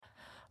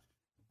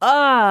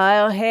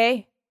Oh,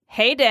 hey.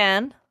 Hey,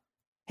 Dan.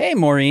 Hey,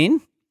 Maureen.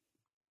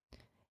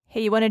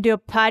 Hey, you want to do a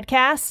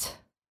podcast?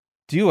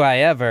 Do I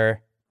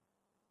ever?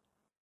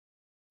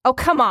 Oh,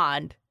 come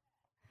on.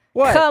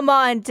 What? Come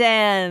on,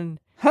 Dan.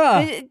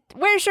 Huh?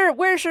 Where's your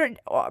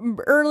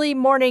early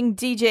morning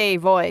DJ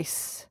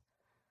voice?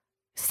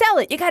 Sell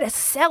it. You got to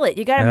sell it.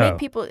 You got to make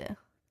people...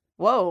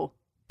 Whoa.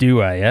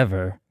 Do I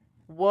ever?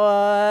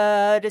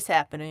 What is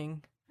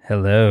happening?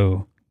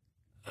 Hello.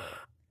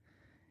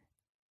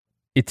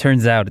 It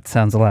turns out it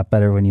sounds a lot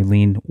better when you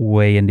lean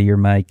way into your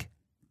mic.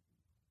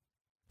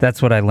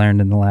 That's what I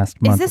learned in the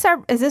last month.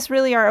 Is this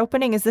really our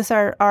opening? Is this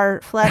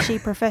our flashy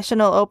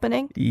professional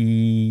opening?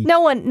 No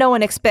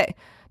one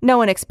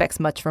expects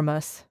much from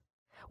us.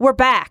 We're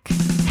back.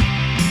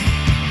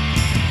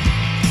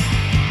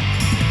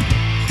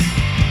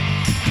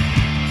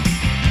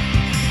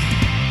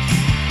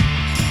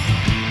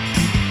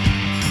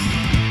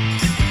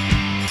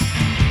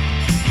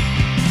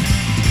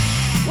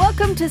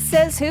 Welcome to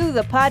Says Who,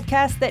 the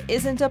podcast that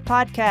isn't a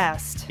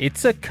podcast.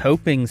 It's a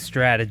coping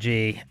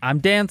strategy. I'm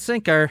Dan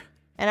Sinker.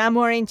 And I'm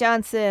Maureen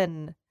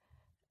Johnson.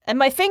 And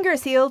my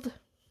finger's healed.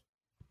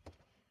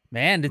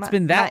 Man, it's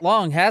been that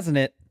long, hasn't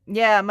it?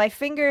 Yeah, my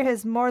finger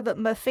has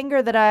my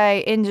finger that I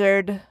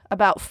injured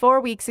about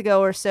 4 weeks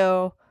ago or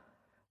so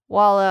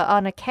while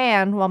on a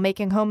can while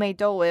making homemade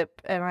Dole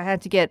Whip, and I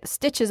had to get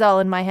stitches all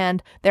in my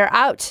hand. They're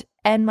out,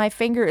 and my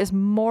finger is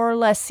more or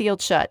less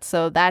sealed shut.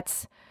 So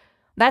that's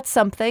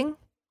something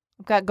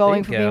I've got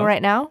going for me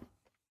right now.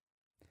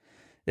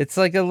 It's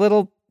like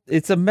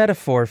it's a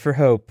metaphor for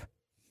hope.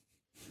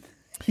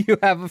 You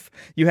have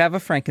a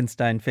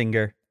Frankenstein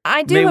finger.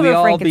 I do. May have we a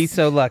all Frankenstein. be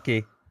so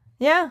lucky.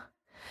 Yeah.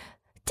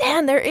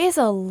 Dan, there is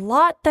a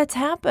lot that's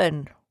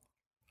happened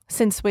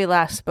since we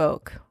last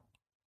spoke.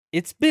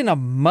 It's been a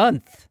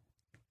month.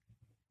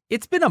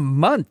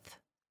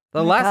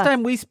 The last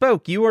time we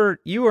spoke, you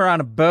were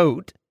on a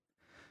boat.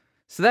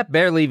 So that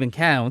barely even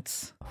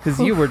counts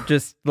because you were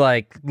just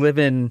like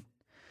living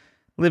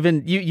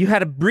you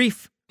had a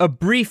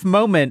brief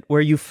moment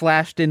where you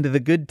flashed into the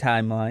good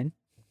timeline.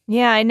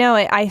 Yeah, I know.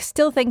 I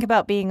still think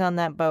about being on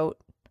that boat.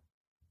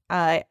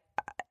 I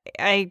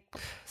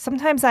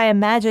sometimes I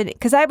imagine,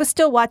 because I was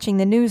still watching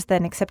the news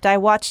then, except I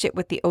watched it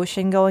with the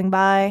ocean going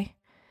by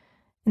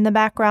in the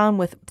background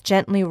with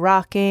gently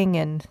rocking,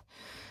 and I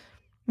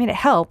mean, it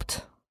helped.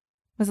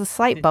 It was a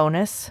slight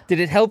bonus. Did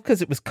it help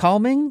because it was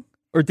calming,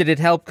 or did it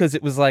help because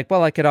it was like,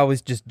 well, I could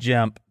always just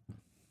jump?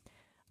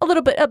 A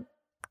little bit, a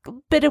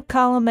bit of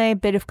column A,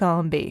 bit of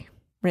column B,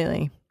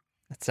 really.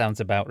 That sounds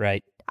about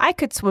right. I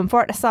could swim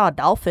for it. I saw a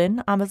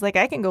dolphin. I was like,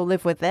 I can go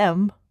live with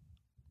them.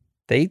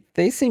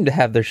 They seem to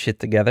have their shit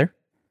together.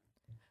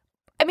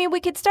 I mean, we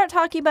could start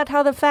talking about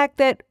how the fact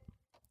that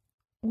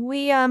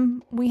we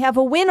have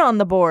a win on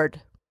the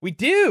board. We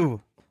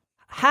do.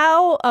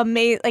 How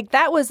amazing! Like,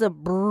 that was a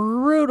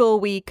brutal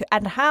week,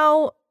 and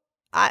how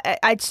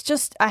I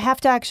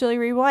have to actually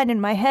rewind in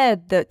my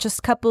head that just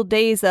a couple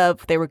days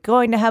of they were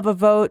going to have a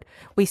vote.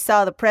 We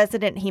saw the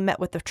president. He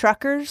met with the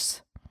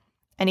truckers.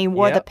 And he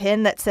wore the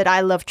pin that said, "I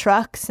love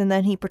trucks." And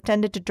then he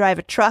pretended to drive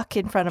a truck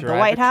in front of the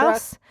White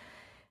House.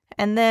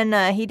 And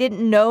then he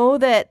didn't know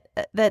that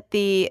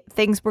the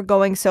things were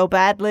going so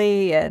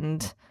badly.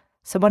 And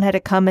someone had to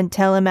come and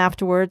tell him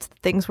afterwards that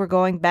things were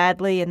going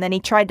badly. And then he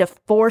tried to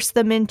force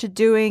them into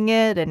doing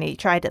it. And he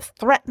tried to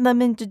threaten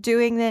them into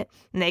doing it.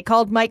 And they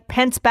called Mike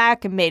Pence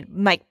back and made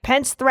Mike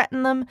Pence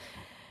threaten them.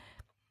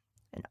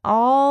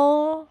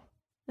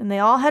 And they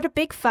all had a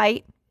big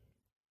fight.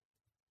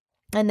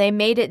 And they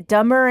made it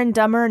dumber and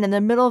dumber, and in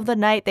the middle of the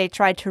night, they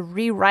tried to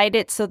rewrite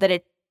it so that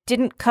it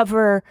didn't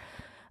cover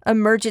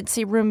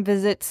emergency room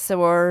visits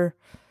or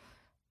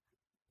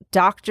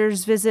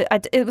doctor's visit.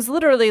 It was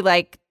literally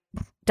like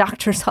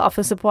doctor's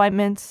office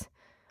appointments,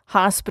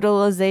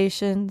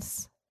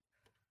 hospitalizations.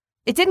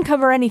 It didn't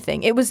cover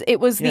anything. It was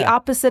the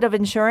opposite of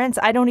insurance.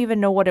 I don't even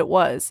know what it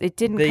was. It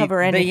didn't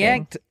cover anything. They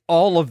yanked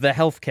all of the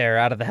healthcare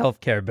out of the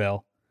healthcare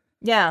bill.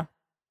 Yeah.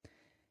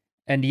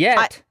 And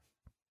yet...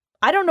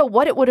 I don't know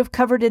what it would have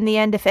covered in the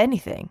end, if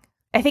anything.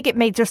 I think it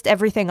made just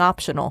everything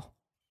optional.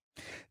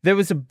 There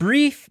was a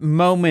brief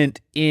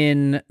moment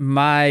in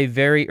my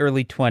very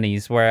early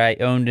 20s where I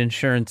owned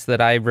insurance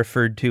that I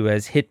referred to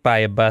as hit by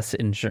a bus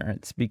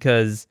insurance,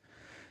 because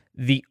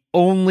the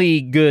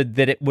only good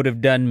that it would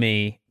have done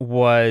me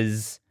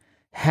was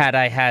had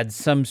I had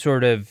some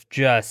sort of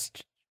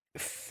just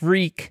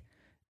freak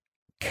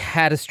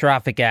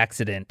catastrophic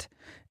accident,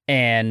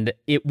 and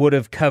it would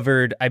have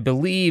covered, I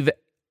believe,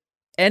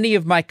 any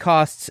of my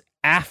costs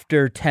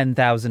after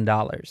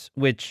 $10,000,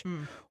 which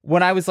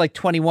when I was like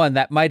 21,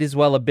 that might as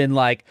well have been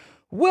like,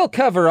 we'll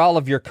cover all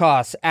of your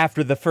costs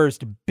after the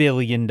first $1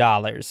 billion,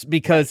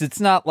 because it's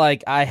not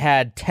like I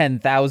had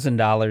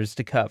 $10,000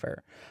 to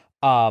cover.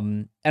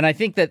 And I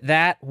think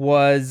that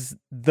was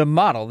the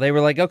model. They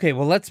were like, okay,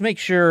 well, let's make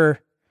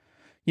sure,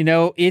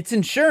 it's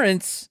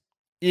insurance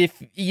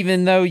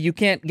even though you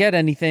can't get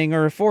anything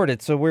or afford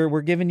it. So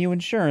we're giving you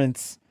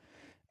insurance.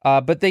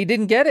 But they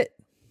didn't get it.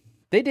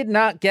 They did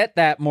not get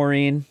that,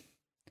 Maureen.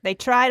 They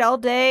tried all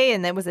day,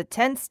 and it was a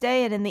tense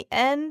day, and in the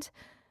end,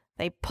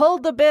 they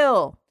pulled the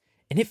bill.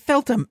 And it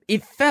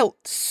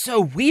felt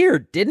so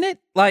weird, didn't it?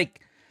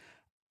 Like,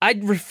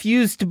 I'd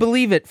refused to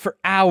believe it for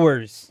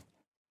hours.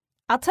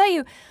 I'll tell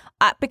you,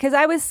 because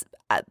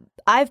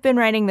I've been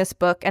writing this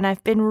book, and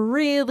I've been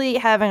really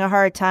having a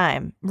hard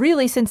time,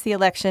 really since the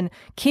election,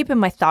 keeping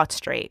my thoughts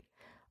straight.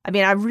 I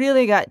mean, I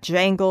really got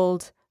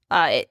jangled.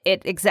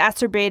 It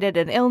exacerbated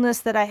an illness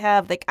that I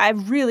have. Like, I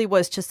really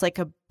was just like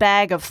a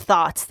bag of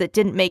thoughts that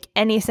didn't make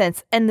any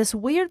sense. And this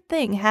weird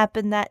thing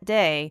happened that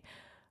day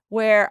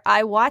where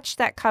I watched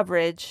that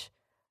coverage.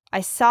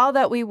 I saw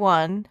that we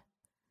won.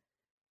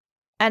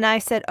 And I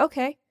said,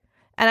 okay.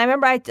 And I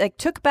remember I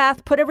took a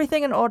bath, put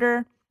everything in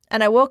order.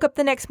 And I woke up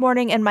the next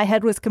morning and my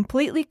head was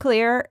completely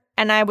clear.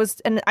 And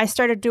I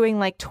started doing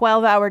like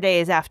 12-hour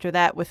days after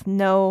that with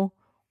no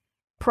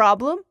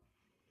problem.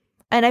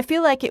 And I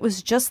feel like it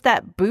was just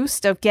that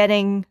boost of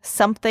getting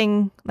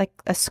something like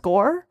a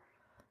score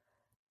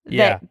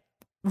that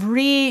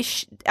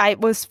I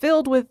was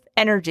filled with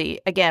energy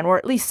again, or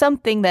at least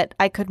something that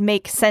I could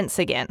make sense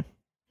again.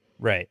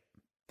 Right.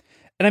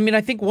 And I mean,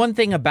 I think one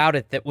thing about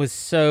it that was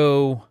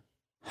so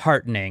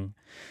heartening,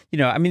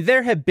 I mean,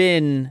 there have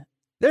been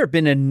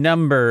a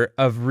number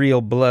of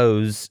real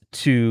blows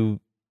to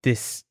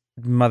this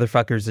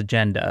motherfucker's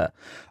agenda.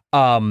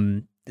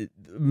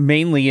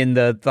 Mainly in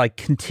the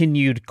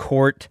continued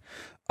court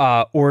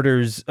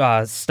orders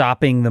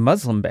stopping the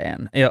Muslim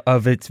ban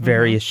of its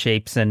various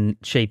shapes and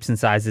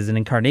sizes and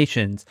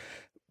incarnations.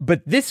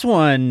 But this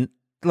one,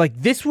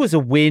 this was a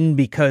win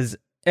because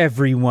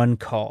everyone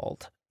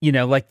called.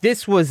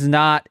 This was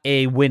not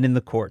a win in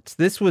the courts.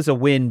 This was a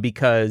win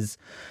because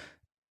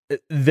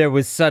there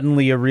was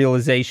suddenly a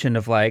realization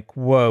of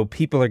whoa,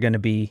 people are going to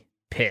be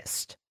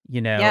pissed,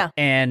 Yeah.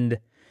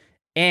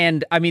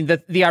 And I mean,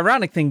 the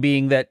ironic thing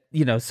being that,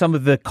 some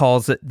of the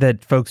calls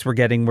that folks were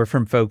getting were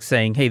from folks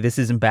saying, hey, this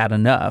isn't bad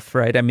enough,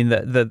 right? I mean,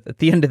 at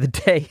the end of the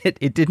day,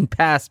 it didn't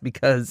pass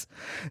because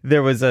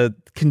there was a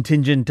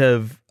contingent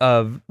of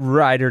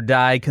ride or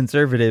die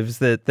conservatives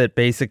that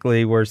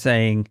basically were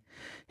saying,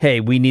 hey,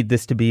 we need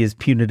this to be as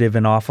punitive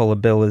and awful a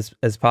bill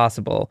as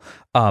possible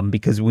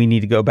because we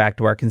need to go back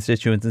to our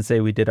constituents and say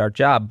we did our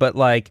job. But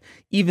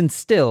even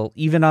still,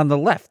 even on the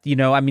left,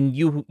 I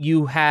mean,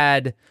 you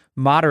had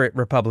moderate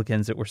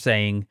Republicans that were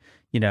saying,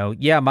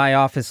 yeah, my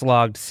office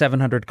logged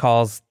 700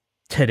 calls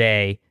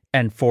today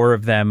and 4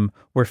 of them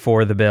were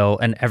for the bill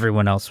and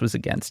everyone else was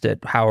against it.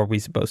 How are we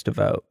supposed to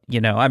vote?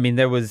 I mean,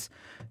 there was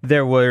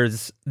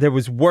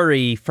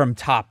worry from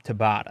top to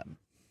bottom.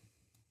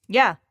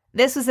 Yeah.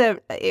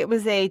 It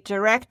was a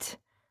direct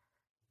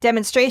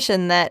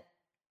demonstration that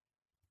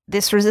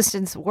this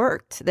resistance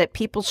worked, that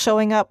people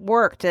showing up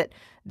worked, that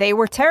they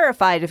were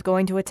terrified of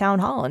going to a town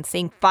hall and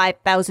seeing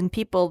 5,000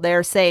 people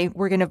there say,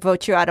 we're going to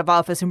vote you out of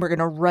office and we're going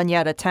to run you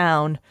out of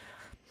town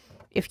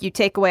if you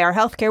take away our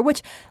health care,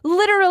 which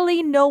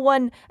literally no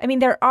one, I mean,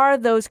 there are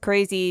those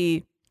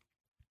crazy,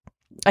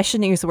 I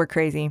shouldn't use the word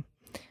crazy.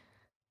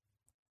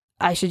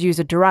 I should use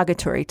a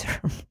derogatory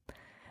term.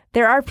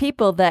 There are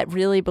people that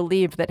really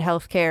believe that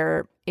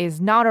healthcare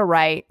is not a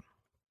right.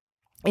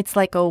 It's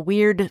like a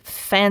weird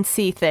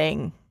fancy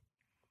thing.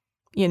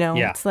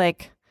 Yeah. It's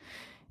like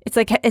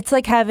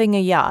having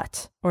a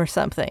yacht or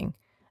something,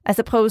 as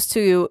opposed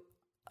to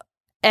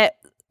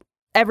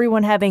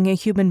everyone having a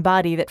human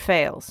body that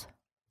fails.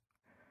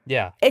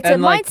 Yeah. It's a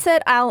mindset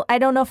I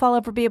don't know if I'll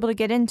ever be able to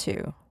get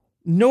into.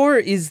 Nor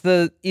is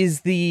the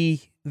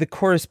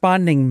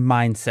corresponding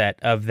mindset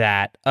of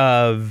that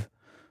of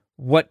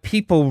what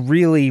people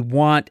really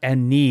want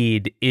and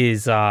need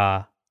is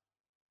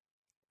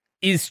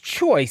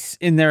choice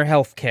in their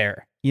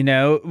healthcare.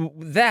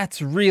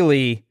 That's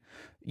really,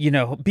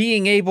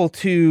 being able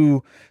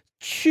to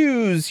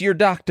choose your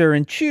doctor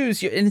and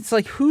and it's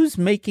who's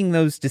making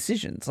those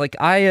decisions?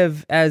 I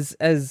have, as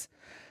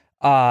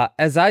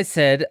I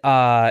said,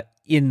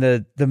 in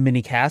the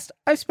mini cast,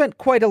 I've spent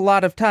quite a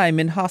lot of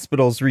time in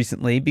hospitals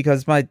recently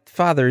because my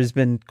father has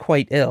been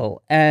quite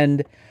ill,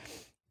 and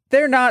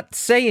they're not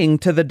saying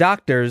to the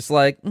doctors,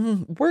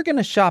 we're going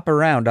to shop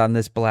around on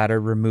this bladder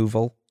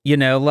removal.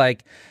 They're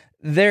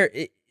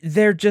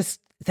just,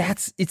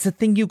 it's a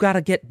thing you got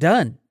to get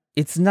done.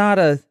 It's not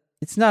a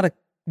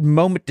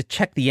moment to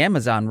check the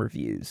Amazon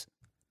reviews.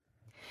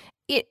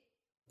 I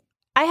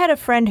had a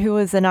friend who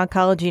was an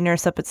oncology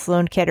nurse up at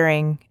Sloan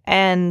Kettering,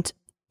 and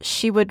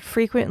she would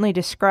frequently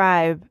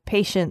describe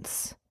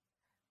patients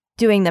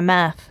doing the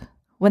math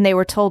when they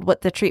were told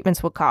what the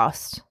treatments would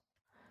cost.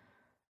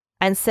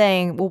 And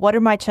saying, well, what are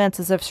my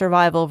chances of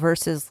survival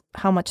versus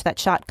how much that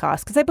shot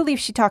costs? Because I believe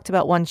she talked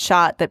about one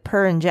shot that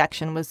per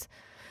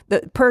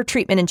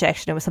treatment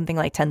injection, it was something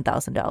like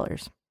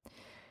 $10,000.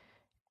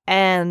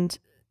 And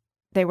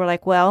they were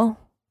like, well,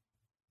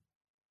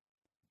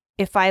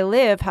 if I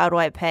live, how do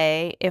I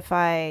pay? If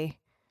I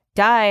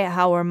die,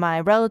 how are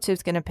my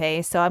relatives going to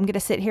pay? So I'm going to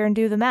sit here and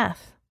do the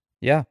math.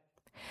 Yeah.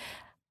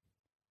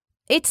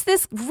 It's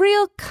this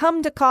real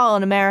come to call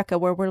in America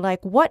where we're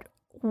like, what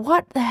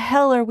the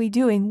hell are we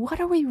doing? What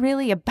are we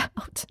really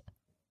about?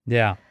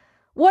 Yeah.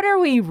 What are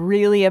we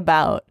really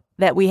about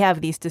that we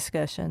have these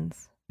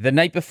discussions? The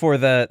night before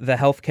the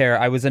healthcare,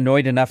 I was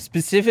annoyed enough,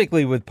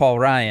 specifically with Paul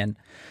Ryan,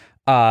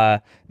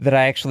 that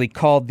I actually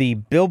called the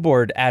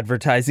billboard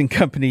advertising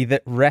company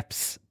that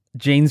reps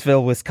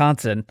Janesville,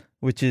 Wisconsin,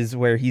 which is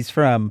where he's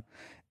from.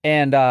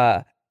 And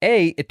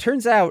it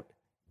turns out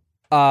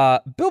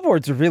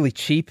billboards are really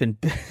cheap in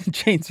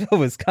Janesville,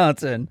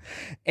 Wisconsin,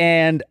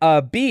 and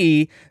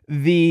B,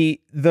 the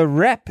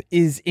rep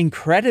is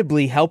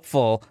incredibly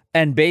helpful,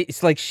 and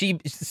it's like she's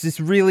this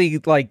really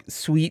like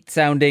sweet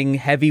sounding,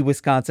 heavy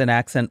Wisconsin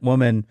accent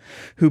woman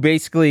who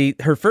basically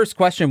her first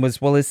question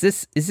was, "Well, is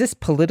this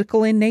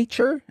political in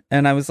nature?"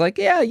 And I was like,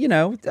 "Yeah,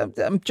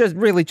 I'm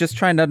just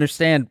trying to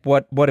understand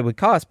what it would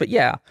cost." But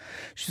yeah,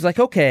 she's like,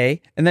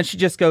 "Okay," and then she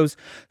just goes,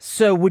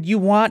 "So would you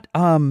want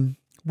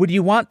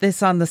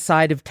this on the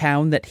side of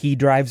town that he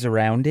drives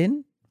around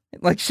in?"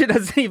 Like, she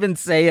doesn't even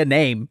say a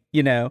name,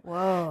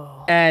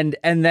 Whoa.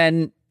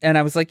 And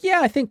I was like,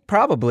 yeah, I think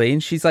probably.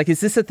 And she's like, is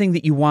this a thing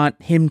that you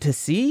want him to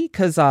see?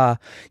 Because, there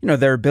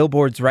are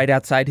billboards right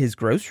outside his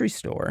grocery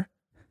store.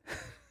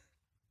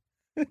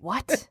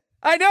 What?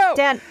 I know.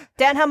 Dan,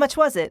 how much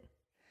was it?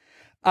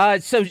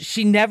 So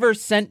she never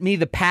sent me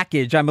the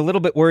package. I'm a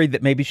little bit worried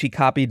that maybe she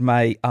copied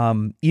my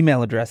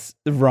email address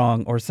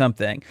wrong or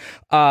something.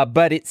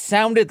 But it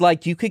sounded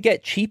like you could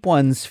get cheap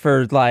ones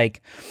for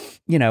like,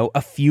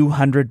 a few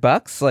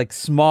 $100, like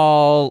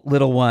small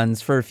little ones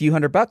for a few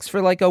 $100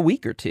 for like a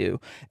week or two.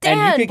 Dan,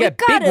 and you could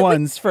get big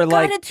ones for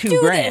like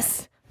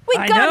 $2,000.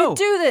 We gotta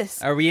do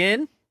this. Are we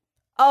in?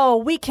 Oh,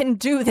 we can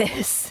do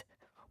this.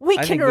 We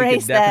I can think erase we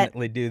can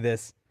definitely do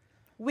this.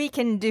 We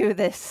can do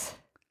this.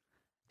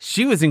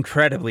 She was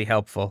incredibly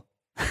helpful.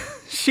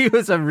 She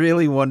was a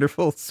really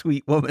wonderful,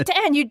 sweet woman.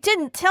 Dan, you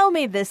didn't tell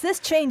me this. This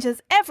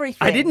changes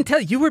everything. I didn't tell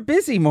you. You were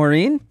busy,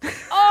 Maureen.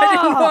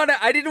 Oh.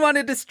 I didn't want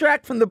to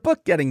distract from the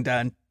book getting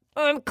done.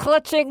 I'm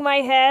clutching my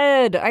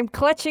head.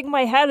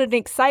 In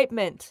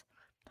excitement.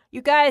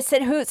 You guys,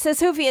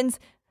 Sazhoovians,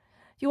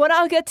 you want to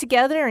all get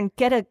together and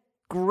get a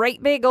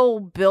great big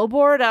old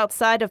billboard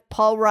outside of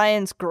Paul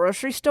Ryan's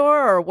grocery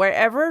store or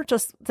wherever,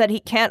 just that he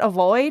can't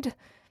avoid,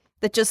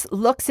 that just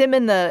looks him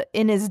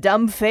in his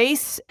dumb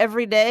face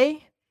every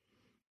day?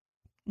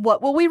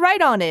 What will we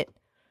write on it?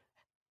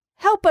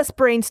 Help us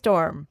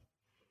brainstorm.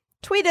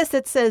 Tweet us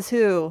at Says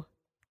Who,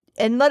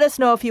 and let us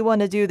know if you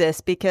want to do this,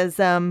 because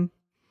I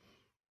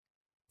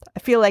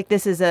feel like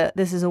this is a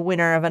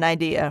winner of an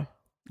idea.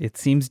 It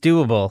seems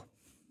doable.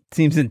 It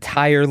seems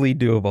entirely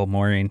doable,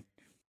 Maureen.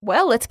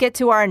 Well, let's get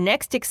to our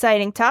next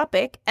exciting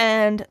topic.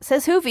 And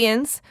Says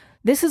Whovians,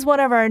 this is one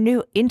of our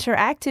new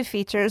interactive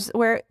features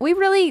where we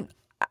really,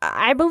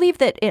 I believe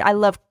that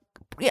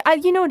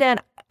Dan,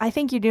 I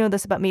think you know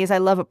this about me, is I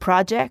love a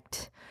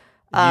project.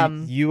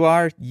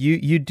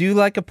 You do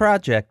like a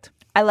project.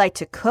 I like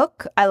to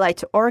cook. I like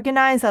to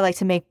organize. I like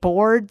to make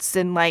boards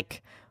and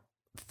like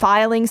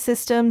filing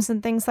systems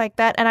and things like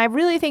that. And I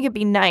really think it'd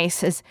be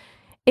nice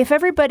if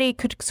everybody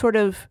could sort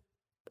of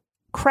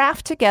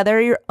craft together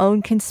your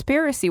own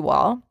conspiracy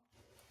wall.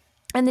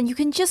 And then you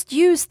can just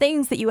use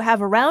things that you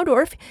have around.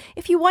 Or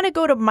if you want to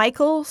go to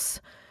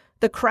Michael's,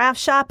 the craft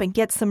shop, and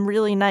get some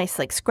really nice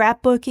like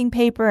scrapbooking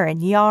paper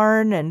and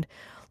yarn and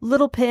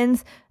little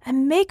pins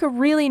and make a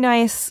really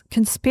nice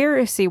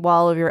conspiracy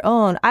wall of your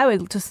own,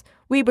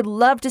 we would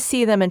love to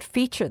see them and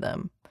feature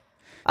them.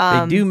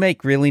 They do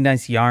make really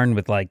nice yarn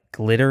with like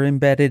glitter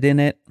embedded in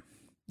it.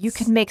 You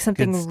can make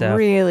something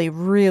really,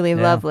 really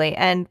lovely.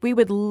 And we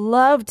would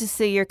love to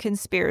see your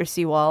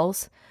conspiracy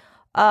walls,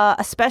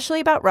 especially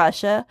about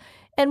Russia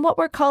and what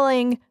we're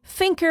calling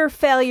Finker,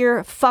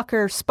 Failure,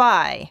 Fucker,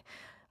 Spy.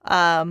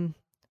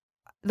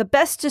 The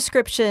best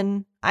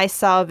description I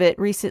saw of it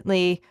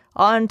recently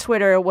on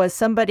Twitter was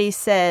somebody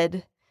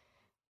said,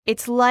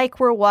 it's like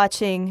we're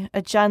watching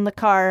a John le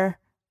Carre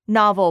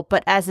novel,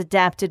 but as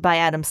adapted by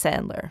Adam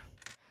Sandler.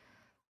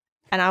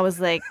 And I was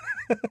like,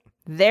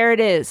 there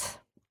it is.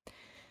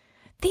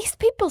 These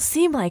people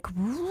seem like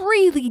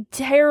really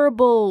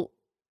terrible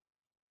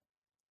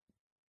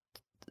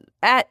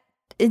at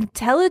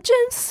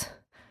intelligence.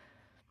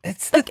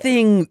 It's the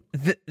thing.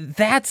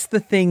 That's the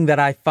thing that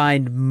I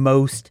find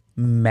most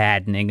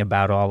maddening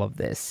about all of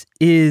this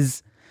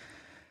is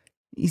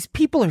these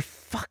people are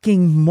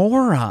fucking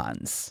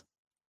morons.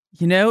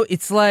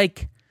 It's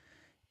like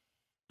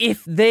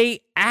if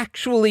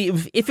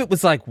it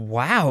was like,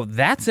 wow,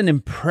 that's an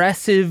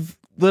impressive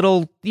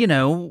little,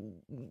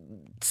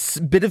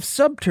 bit of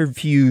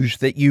subterfuge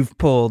that you've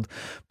pulled.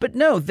 But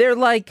no, they're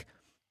like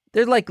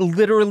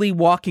literally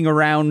walking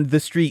around the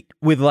street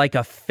with like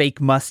a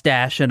fake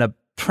mustache and a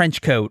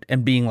trench coat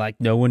and being like,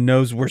 no one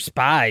knows we're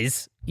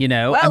spies,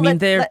 Well, I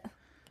mean,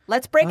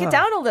 let's break it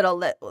down a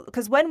little,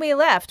 because when we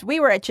left, we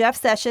were at Jeff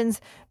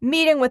Sessions'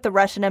 meeting with the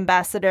Russian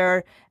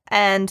ambassador,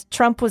 and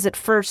Trump was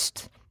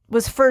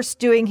first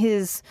doing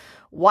his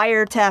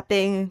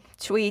wiretapping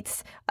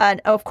tweets.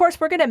 And of course,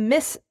 we're going to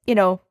miss,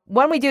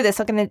 when we do this,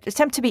 I'm going to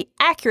attempt to be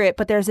accurate,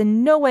 but there's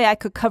in no way I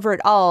could cover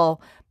it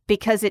all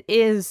because it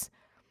is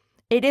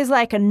It is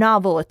like a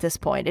novel at this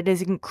point. It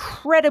is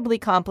incredibly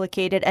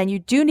complicated, and you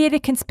do need a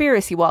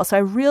conspiracy wall. So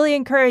I really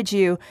encourage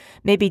you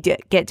maybe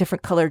get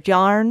different colored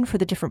yarn for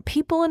the different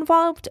people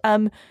involved.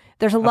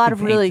 There's a lot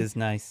of really is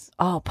nice.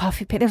 Oh,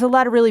 puffy paint. There's a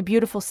lot of really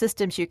beautiful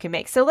systems you can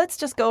make. So let's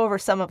just go over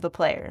some of the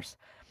players.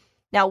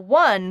 Now,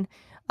 one,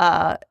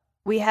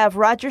 we have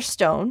Roger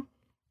Stone,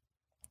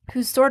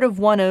 who's sort of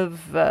one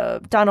of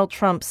Donald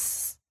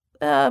Trump's.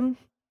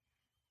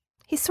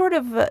 He's sort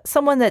of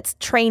someone that's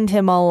trained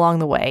him all along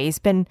the way.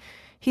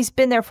 He's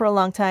been there for a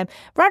long time.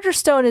 Roger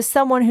Stone is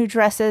someone who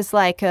dresses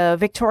like a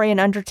Victorian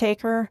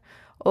Undertaker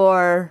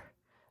or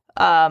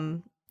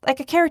like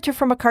a character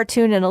from a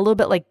cartoon and a little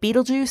bit like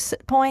Beetlejuice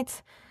at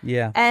points.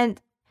 Yeah. And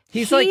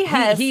he's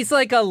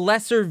like a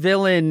lesser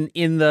villain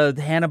in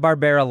the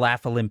Hanna-Barbera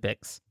Laugh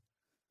Olympics.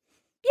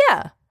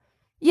 Yeah.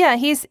 Yeah,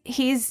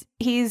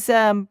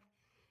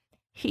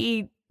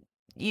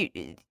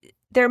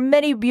 there are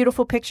many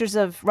beautiful pictures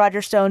of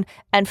Roger Stone,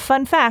 and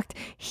fun fact,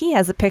 he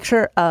has a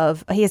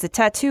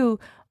tattoo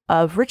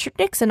of Richard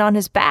Nixon on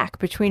his back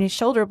between his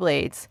shoulder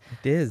blades.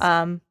 It is.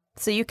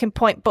 So he can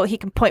point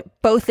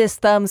both his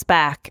thumbs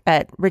back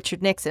at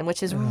Richard Nixon,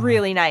 which is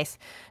really nice.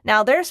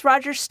 Now there's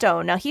Roger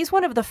Stone. Now he's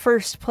one of the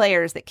first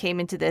players that came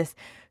into this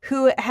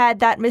who had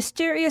that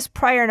mysterious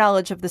prior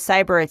knowledge of the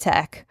cyber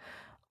attack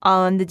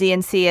on the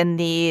DNC and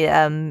the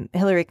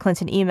Hillary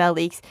Clinton email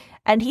leaks.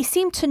 And he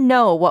seemed to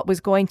know what was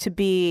going to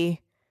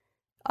be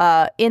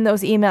in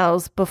those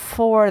emails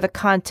before the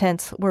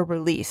contents were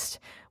released,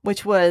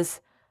 which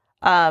was,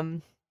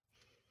 what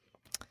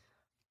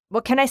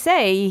can I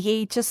say?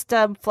 He just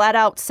flat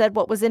out said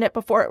what was in it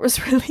before it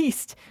was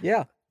released.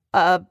 Yeah.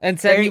 And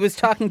said he was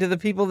talking to the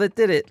people that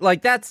did it.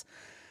 Like, that's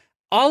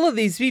all of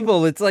these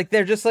people. It's like,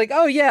 they're just like,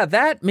 oh,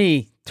 yeah,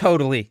 me.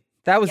 Totally.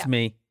 That was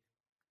me.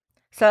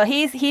 So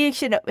he's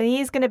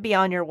going to be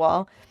on your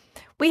wall.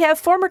 We have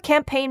former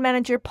campaign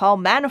manager Paul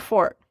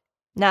Manafort.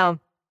 Now,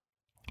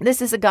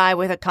 this is a guy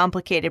with a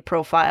complicated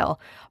profile,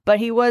 but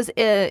he was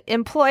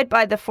employed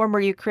by the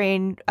former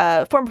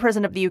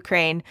president of the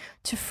Ukraine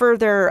to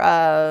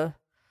further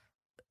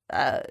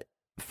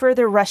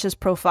Russia's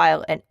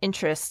profile and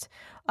interest.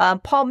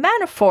 Paul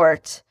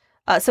Manafort,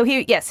 so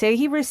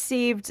he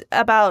received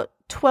about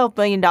 $12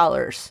 million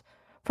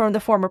from the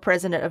former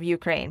president of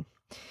Ukraine.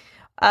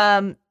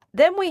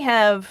 Then we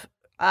have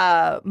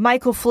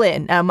Michael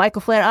Flynn.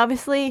 Michael Flynn,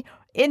 obviously,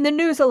 in the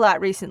news a lot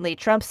recently.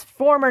 Trump's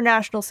former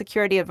national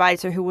security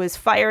advisor who was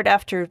fired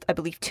after, I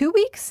believe, 2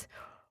 weeks?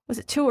 Was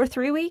it 2 or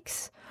 3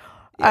 weeks?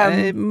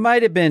 It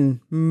might have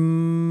been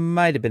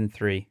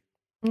 3.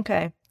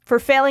 Okay. For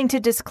failing to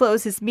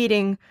disclose his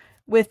meeting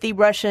with the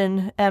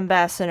Russian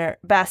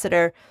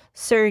ambassador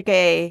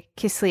Sergei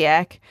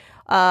Kislyak,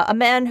 a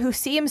man who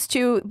seems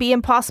to be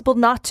impossible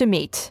not to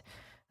meet.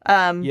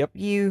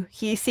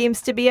 He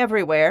seems to be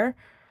everywhere.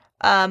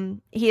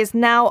 He is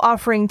now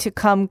offering to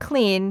come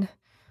clean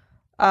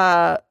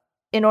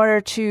in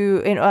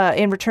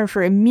return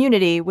for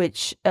immunity,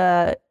 which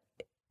I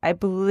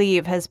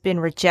believe has been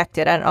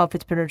rejected. I don't know if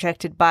it's been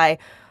rejected by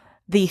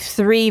the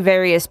 3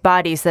 various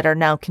bodies that are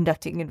now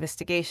conducting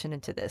investigation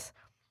into this.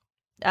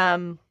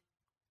 Then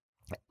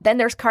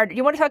there's Carter.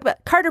 You want to talk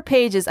about Carter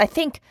Page? I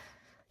think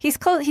he's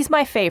close. He's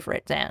my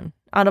favorite, Dan,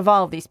 out of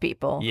all of these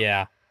people.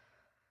 Yeah.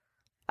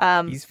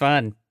 He's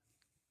fun.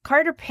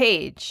 Carter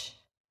Page,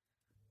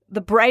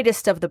 the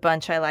brightest of the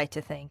bunch, I like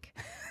to think,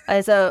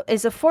 is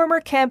a former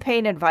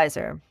campaign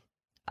advisor.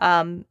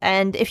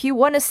 And if you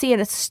want to see an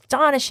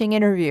astonishing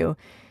interview,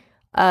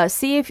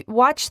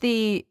 watch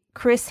the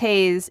Chris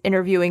Hayes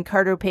interviewing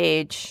Carter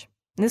Page.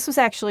 And this was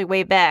actually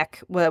way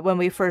back when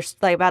we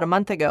first, like about a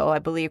month ago, I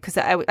believe, because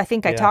I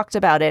think I talked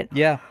about it.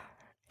 Yeah.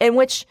 In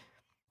which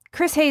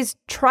Chris Hayes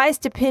tries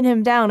to pin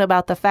him down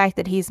about the fact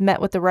that he's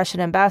met with the Russian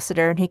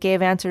ambassador, and he gave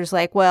answers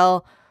like,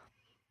 well,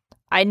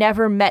 I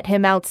never met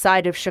him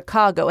outside of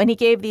Chicago. And he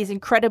gave these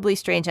incredibly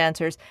strange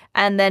answers.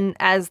 And then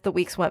as the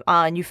weeks went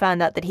on, you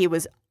found out that he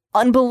was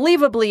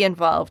unbelievably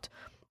involved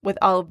with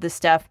all of this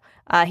stuff.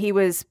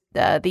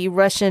 The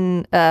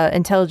Russian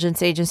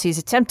intelligence agencies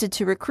attempted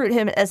to recruit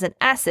him as an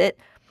asset,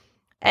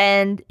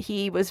 and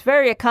he was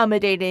very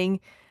accommodating.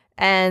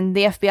 And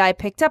the FBI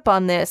picked up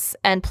on this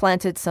and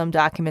planted some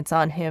documents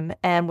on him.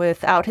 And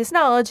without his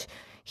knowledge,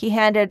 he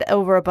handed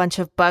over a bunch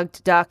of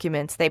bugged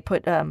documents. They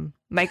put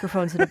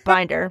microphones in a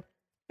binder.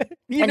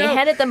 He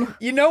handed them.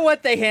 You know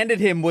what they handed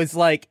him was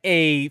like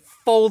a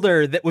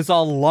folder that was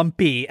all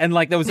lumpy and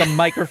like there was a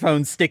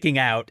microphone sticking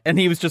out. And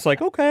he was just like,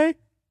 okay,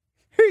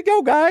 here you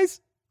go, guys.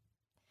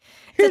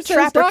 Here's the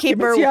trapper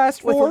keeper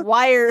with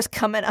wires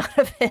coming out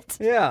of it.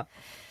 Yeah.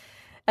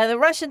 And the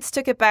Russians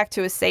took it back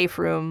to a safe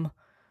room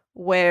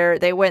where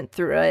they went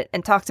through it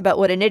and talked about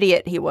what an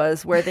idiot he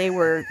was, where they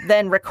were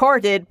then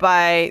recorded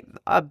by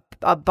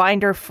a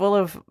binder full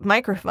of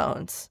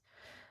microphones.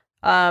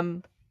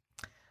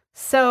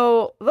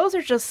 So those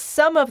are just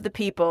some of the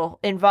people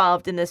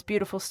involved in this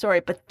beautiful story.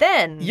 But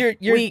then you're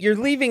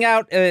leaving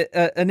out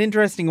an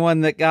interesting one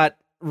that got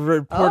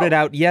reported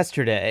out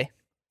yesterday,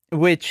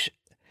 which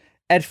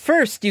at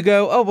first you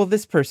go, oh, well,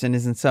 this person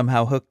isn't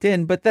somehow hooked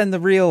in. But then the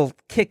real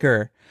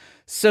kicker.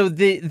 So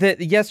the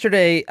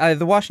yesterday,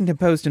 the Washington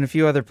Post and a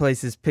few other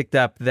places picked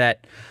up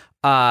that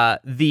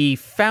the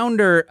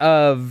founder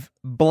of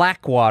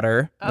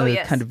Blackwater,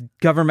 yes. kind of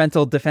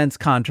governmental defense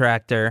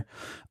contractor,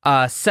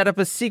 set up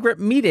a secret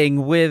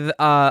meeting with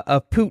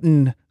a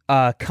Putin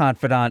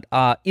confidant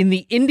in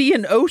the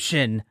Indian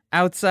Ocean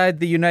outside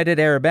the United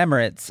Arab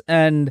Emirates.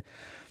 And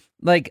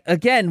like,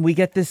 again, we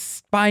get this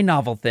spy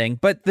novel thing,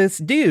 but this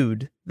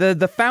dude,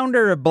 the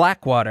founder of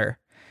Blackwater,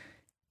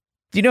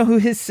 do you know who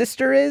his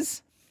sister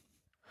is?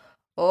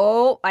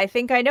 Oh, I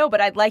think I know,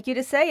 but I'd like you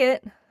to say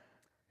it.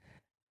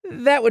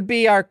 That would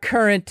be our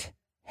current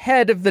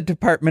head of the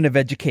Department of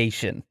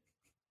Education,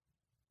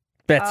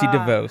 Betsy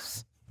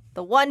DeVos.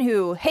 The one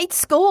who hates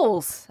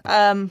schools.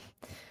 Like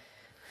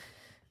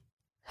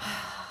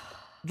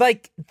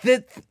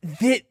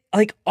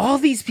like all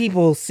these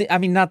people. I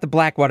mean, not the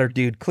Blackwater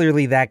dude.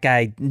 Clearly, that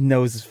guy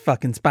knows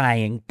fucking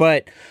spying.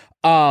 But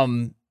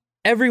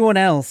everyone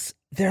else,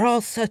 they're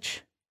all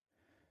such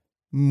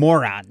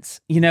morons,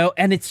 you know.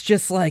 And it's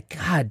just like,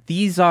 God,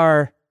 these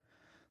are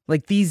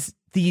like these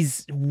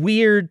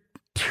weird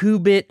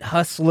 2-bit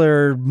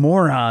hustler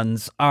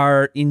morons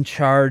are in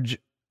charge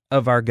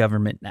of our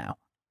government now.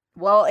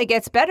 Well, it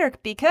gets better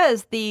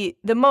because the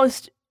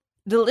most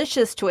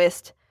delicious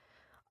twist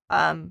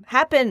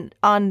happened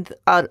on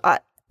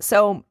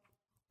so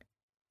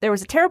there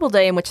was a terrible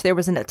day in which there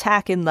was an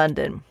attack in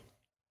London.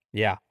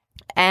 Yeah.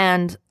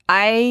 And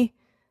I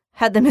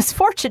had the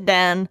misfortune,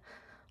 Dan,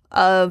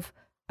 of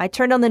I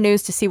turned on the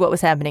news to see what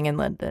was happening in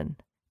London.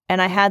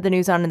 And I had the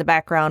news on in the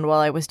background while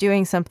I was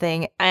doing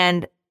something,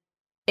 and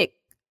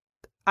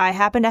I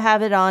happened to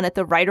have it on at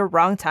the right or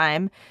wrong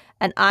time,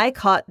 and I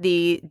caught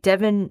the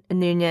Devin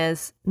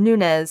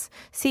Nunes.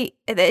 See,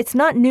 it's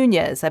not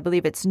Nunez. I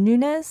believe it's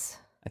Nunes.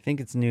 I think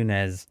it's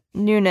Nunes.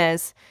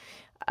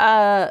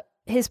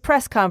 His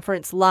press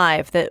conference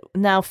live, the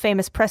now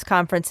famous press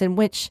conference in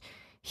which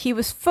he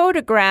was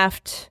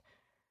photographed,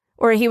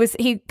 or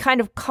he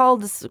kind of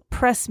called this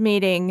press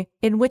meeting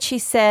in which he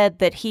said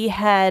that he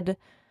had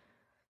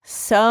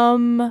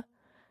some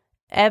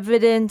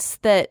evidence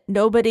that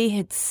nobody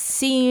had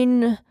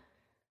seen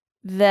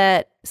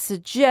that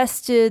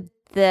suggested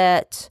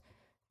that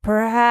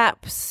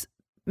perhaps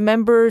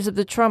members of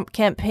the Trump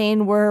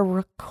campaign were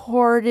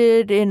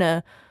recorded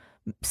in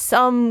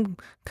some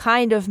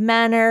kind of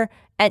manner,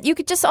 and you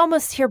could just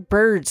almost hear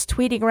birds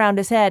tweeting around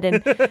his head,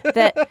 and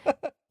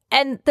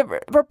and the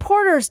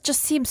reporters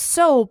just seemed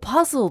so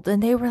puzzled,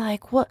 and they were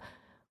like, what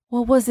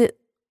was it?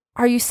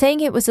 Are you saying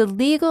it was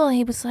illegal? And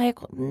he was like,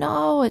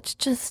 no, it's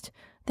just,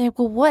 they're like,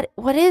 well,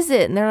 what is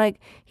it? And they're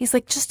like, he's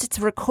like, just it's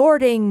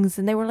recordings.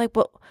 And they were like,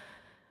 well,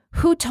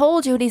 who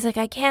told you? And he's like,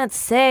 I can't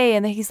say.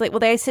 And then he's like, well,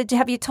 they said,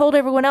 have you told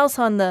everyone else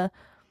on the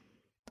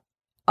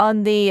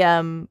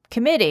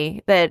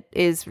committee that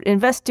is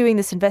doing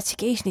this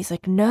investigation? He's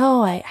like,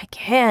 no, I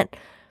can't.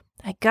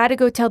 I got to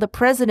go tell the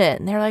president.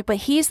 And they're like, but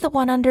he's the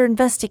one under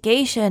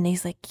investigation. And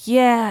he's like,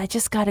 yeah, I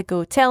just got to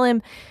go tell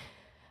him.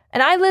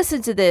 And I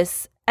listened to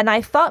this, and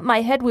I thought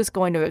my head was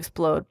going to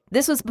explode.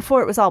 This was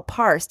before it was all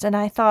parsed. And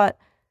I thought,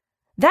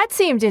 that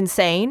seemed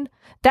insane.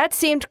 That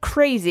seemed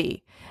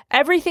crazy.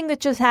 Everything that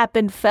just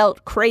happened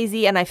felt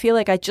crazy. And I feel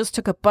like I just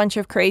took a bunch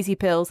of crazy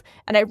pills.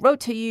 And I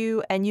wrote to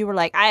you, and you were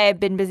like, I have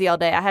been busy all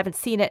day. I haven't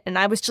seen it. And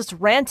I was just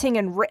ranting,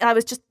 and I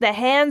was just, the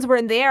hands were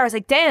in the air. I was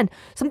like, Dan,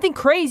 something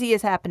crazy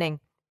is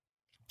happening.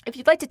 If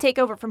you'd like to take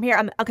over from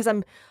here,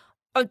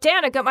 oh,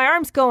 Dan, I got my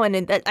arms going,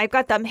 and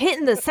I'm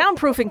hitting the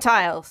soundproofing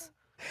tiles.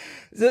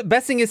 The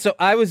best thing is, so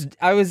I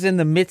was in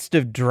the midst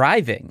of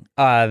driving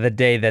the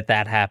day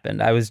that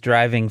happened. I was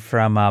driving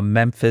from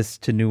Memphis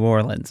to New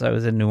Orleans. I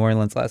was in New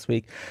Orleans last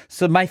week.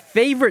 So my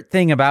favorite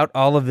thing about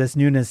all of this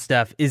Nunes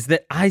stuff is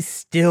that I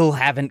still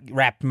haven't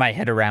wrapped my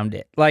head around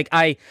it. Like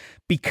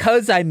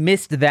because I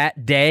missed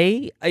that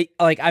day,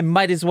 I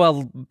might as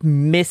well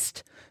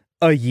missed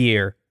a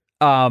year.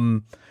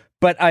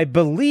 But I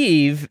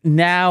believe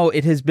now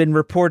it has been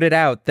reported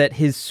out that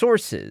his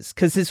sources,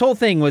 because his whole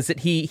thing was that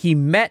he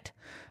met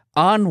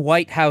on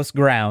White House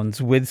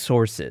grounds with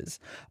sources.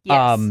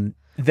 Yes.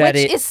 Which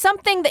is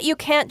something that you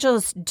can't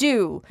just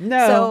do.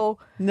 No.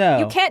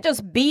 You can't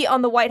just be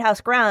on the White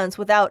House grounds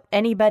without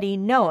anybody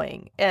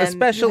knowing.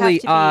 Especially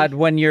odd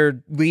when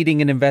you're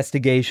leading an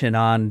investigation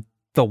on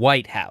the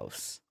White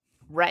House.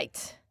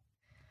 Right.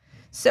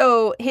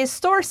 So his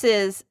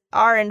sources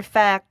are, in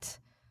fact,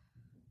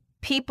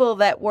 people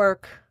that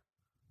work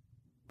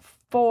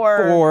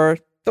for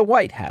the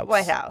White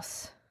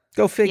House.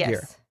 Go figure.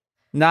 Yes.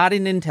 Not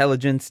in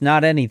intelligence,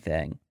 not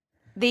anything.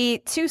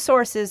 The two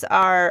sources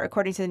are,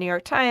 according to the New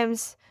York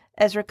Times,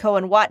 Ezra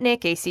Cohen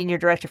Watnick, a senior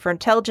director for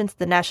intelligence at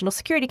the National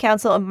Security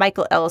Council, and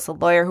Michael Ellis, a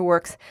lawyer who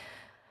works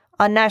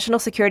on national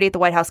security at the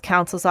White House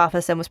counsel's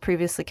office and was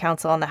previously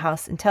counsel on the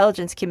House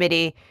Intelligence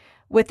Committee,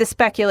 with the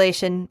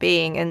speculation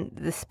being, and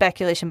the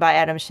speculation by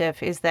Adam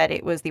Schiff, is that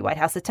it was the White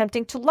House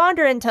attempting to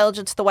launder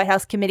intelligence to the White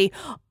House committee,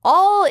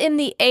 all in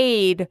the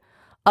aid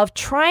of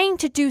trying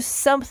to do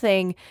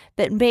something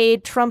that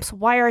made Trump's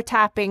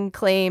wiretapping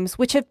claims,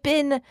 which have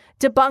been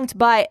debunked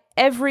by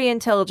every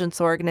intelligence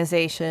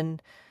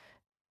organization,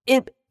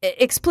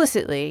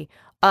 explicitly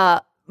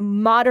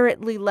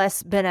moderately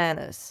less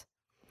bananas.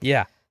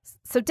 Yeah.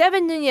 So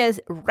Devin Nunes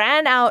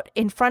ran out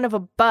in front of a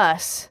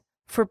bus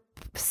for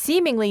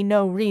seemingly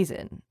no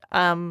reason.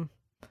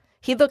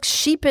 He looks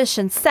sheepish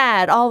and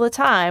sad all the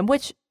time,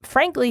 which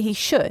frankly he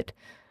should,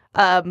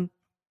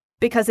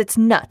 because it's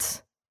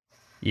nuts.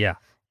 Yeah.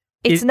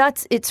 It's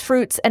nuts, it's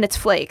fruits, and it's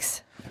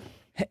flakes.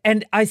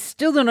 And I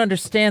still don't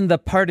understand the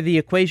part of the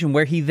equation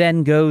where he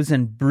then goes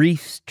and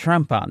briefs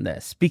Trump on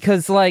this,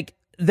 because, like,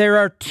 there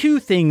are two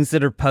things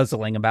that are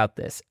puzzling about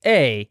this.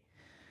 A,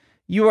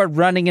 you are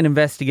running an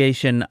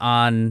investigation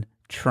on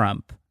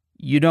Trump.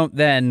 You don't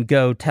then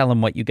go tell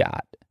him what you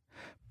got.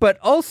 But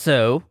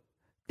also,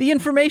 the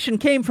information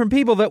came from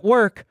people that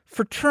work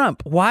for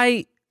Trump.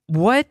 Why?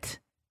 What?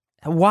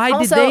 Why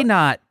Also, did they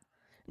not?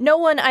 No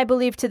one, I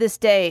believe, to this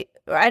day,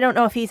 I don't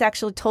know if he's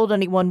actually told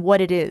anyone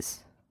what it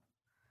is.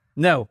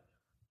 No.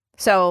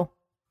 So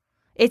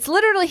it's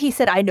literally, he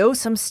said, I know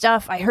some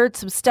stuff. I heard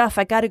some stuff.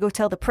 I got to go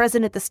tell the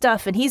president the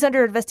stuff. And he's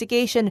under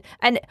investigation.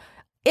 And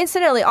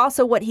incidentally,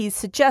 also what he's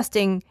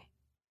suggesting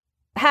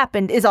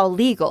happened is all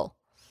legal.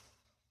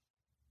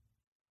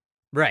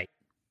 Right.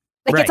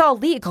 Like, right. It's all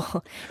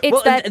legal. It's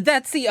well, that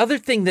that's the other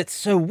thing that's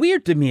so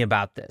weird to me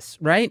about this,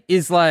 right?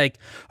 Is like,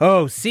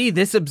 oh, see,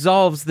 this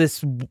absolves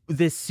this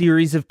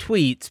series of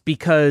tweets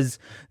because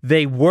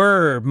they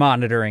were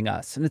monitoring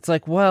us. And it's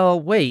like, well,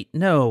 wait,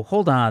 no,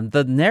 hold on.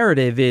 The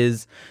narrative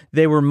is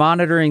they were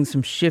monitoring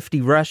some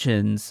shifty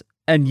Russians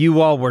and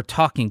you all were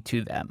talking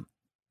to them.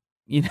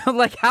 You know,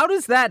 like, how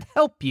does that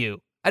help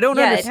you? I don't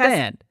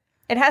understand.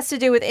 It has to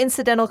do with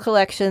incidental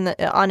collection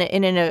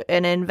in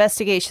an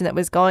investigation that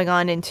was going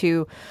on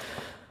into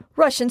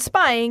Russian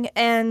spying,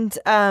 and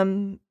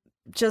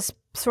just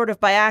sort of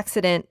by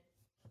accident,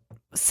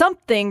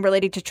 something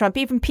related to Trump,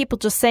 even people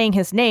just saying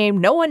his name,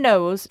 no one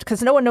knows,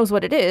 because no one knows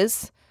what it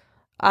is,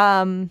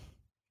 was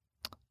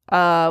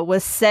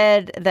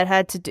said that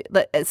had to do.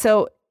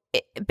 So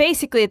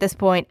basically at this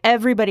point,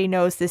 everybody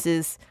knows this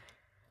is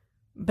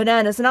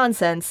bananas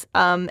nonsense,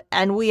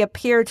 and we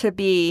appear to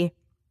be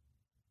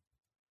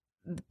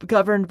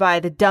governed by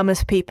the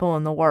dumbest people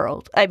in the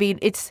world. I mean,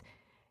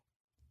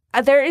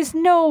 there is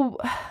no.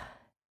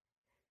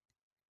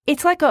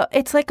 It's like a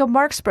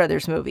Marx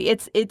Brothers movie.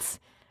 It's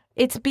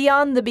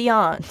beyond the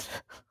beyond.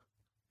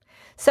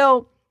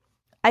 So,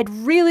 I'd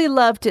really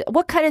love to.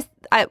 What kind of?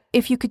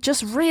 If you could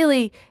just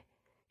really,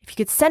 if you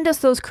could send us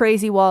those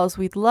crazy walls,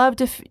 we'd love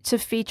to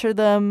feature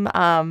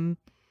them.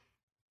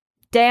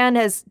 Dan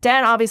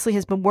obviously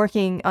has been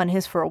working on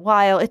his for a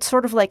while. It's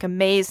sort of like a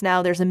maze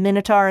now. There's a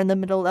minotaur in the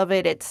middle of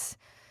it. It's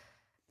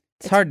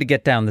hard to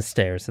get down the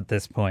stairs at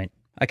this point.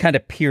 I kind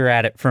of peer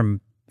at it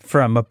from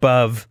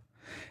above,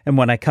 and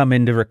when I come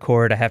in to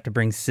record, I have to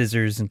bring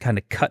scissors and kind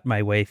of cut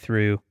my way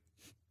through.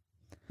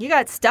 You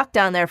got stuck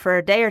down there for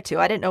a day or two.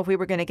 I didn't know if we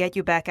were going to get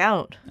you back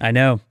out. I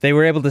know. They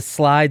were able to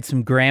slide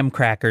some graham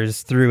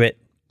crackers through it,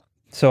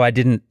 so I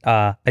didn't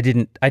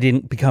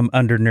become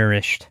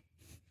undernourished.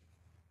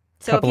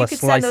 So couple of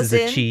slices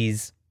of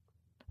cheese.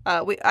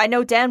 I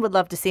know Dan would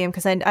love to see him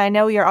because I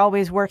know you're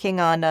always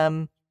working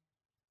on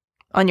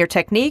your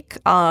technique.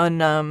 I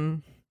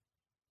know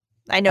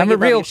I'm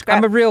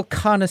a real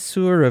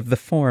connoisseur of the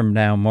form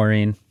now,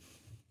 Maureen.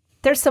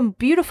 There's some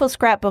beautiful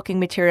scrapbooking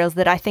materials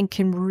that I think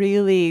can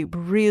really,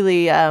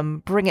 really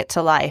bring it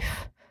to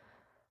life.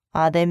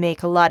 They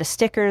make a lot of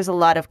stickers, a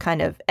lot of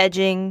kind of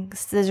edging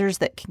scissors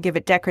that can give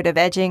it decorative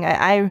edging.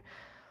 I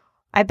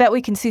bet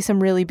we can see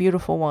some really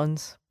beautiful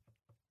ones.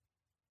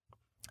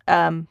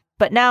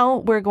 But now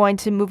we're going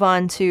to move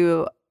on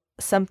to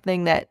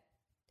something that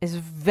is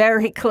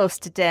very close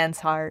to Dan's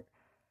heart.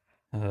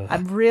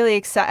 I'm really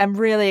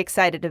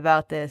excited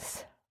about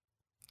this.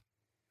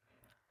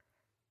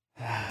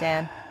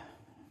 Dan.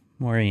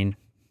 Maureen.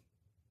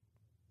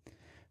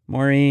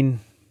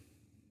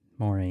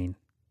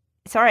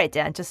 It's all right,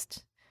 Dan.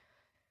 Just.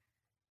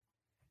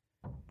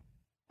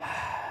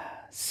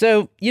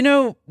 So,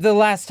 the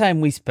last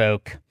time we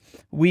spoke,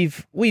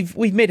 we've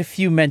made a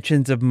few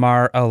mentions of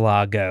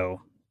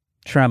Mar-a-Lago,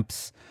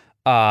 Trump's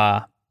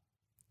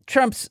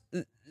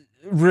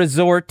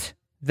resort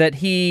that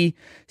he,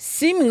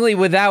 seemingly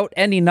without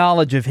any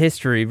knowledge of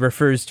history,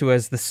 refers to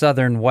as the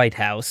Southern White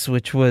House,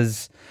 which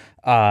was,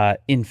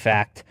 in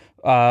fact,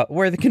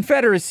 where the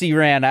Confederacy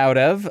ran out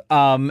of,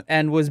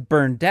 and was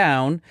burned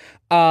down.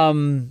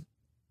 And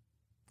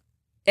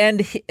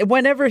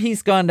whenever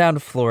he's gone down to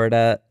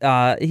Florida,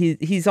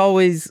 he's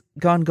always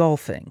gone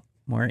golfing,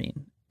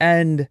 Maureen.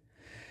 And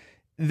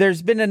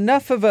there's been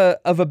enough of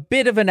a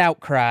bit of an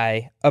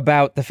outcry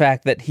about the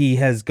fact that he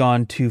has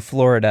gone to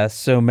Florida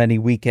so many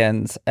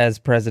weekends as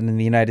president of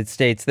the United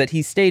States that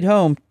he stayed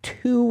home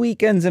 2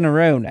 weekends in a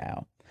row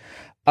now.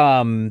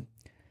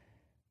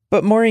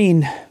 But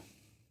Maureen,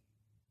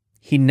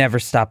 he never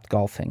stopped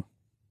golfing.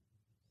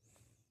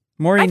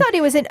 Maureen, I thought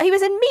he was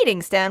in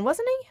meetings, Dan,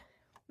 wasn't he?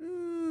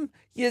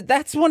 Yeah,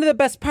 that's one of the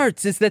best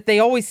parts is that they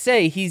always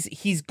say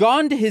he's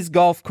gone to his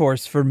golf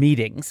course for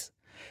meetings.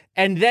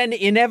 And then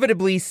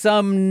inevitably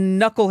some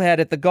knucklehead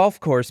at the golf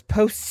course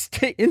posts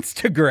to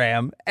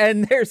Instagram,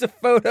 and there's a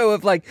photo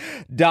of like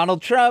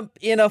Donald Trump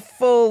in a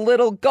full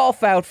little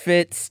golf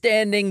outfit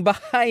standing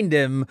behind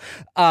him,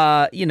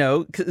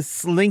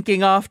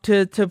 slinking off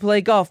to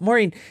play golf.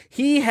 Maureen,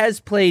 he has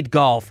played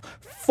golf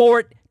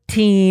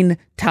 14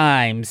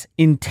 times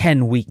in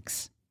 10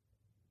 weeks.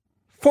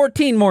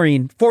 14,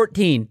 Maureen,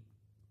 14.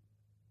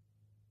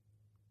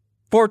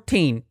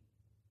 14.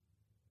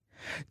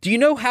 Do you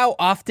know how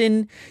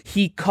often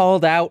he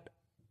called out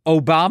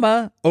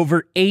Obama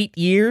over 8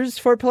 years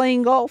for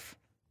playing golf?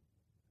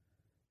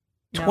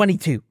 No.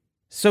 22.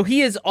 So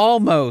he is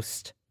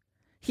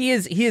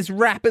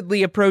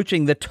rapidly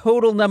approaching the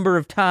total number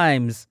of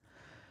times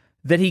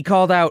that he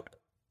called out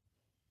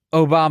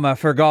Obama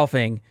for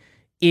golfing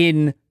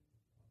in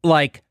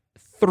like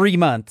 3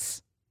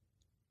 months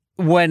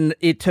when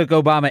it took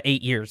Obama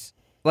 8 years.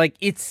 Like,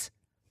 it's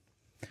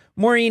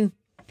Maureen.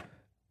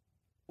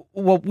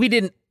 Well, we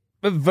didn't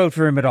vote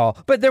for him at all,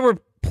 but there were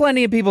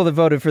plenty of people that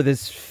voted for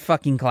this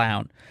fucking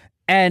clown,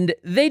 and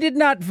they did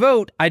not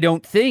vote, I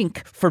don't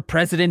think, for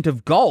president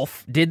of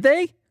golf, did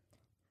they?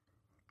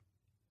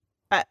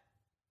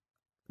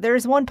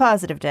 There's one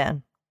positive,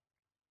 Dan.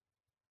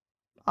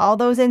 All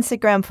those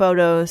Instagram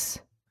photos,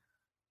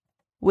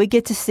 we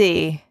get to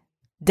see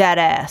that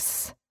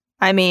ass.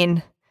 I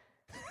mean,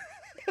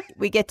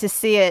 we get to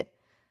see it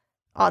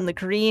on the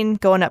green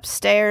going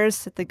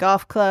upstairs at the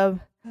golf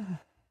club.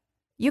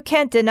 You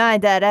can't deny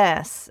that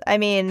ass. I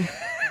mean,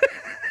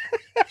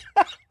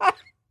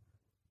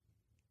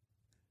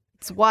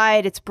 it's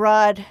wide, it's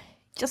broad. You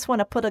just want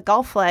to put a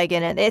golf flag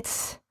in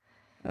it.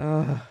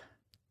 I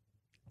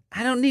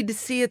don't need to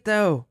see it,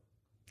 though.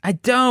 I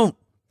don't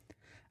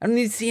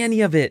need to see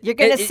any of it. You're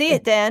going to see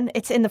it, Dan.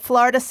 It's in the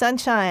Florida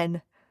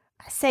sunshine.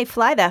 I say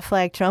fly that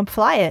flag, Trump.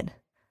 Fly it.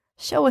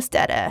 Show us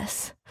that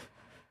ass.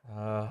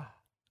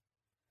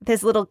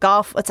 His little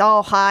golf, it's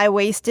all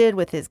high-waisted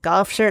with his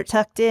golf shirt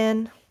tucked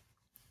in.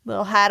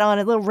 Little hat on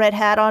it, little red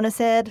hat on his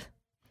head.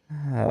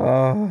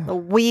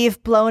 The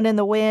weave blowing in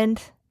the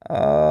wind.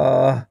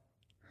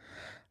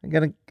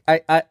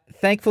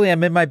 Thankfully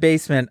I'm in my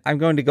basement. I'm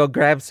going to go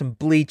grab some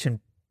bleach and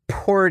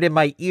pour it in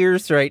my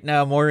ears right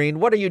now, Maureen.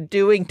 What are you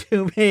doing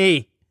to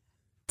me?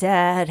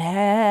 That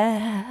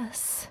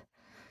ass.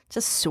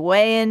 Just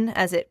swaying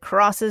as it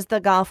crosses the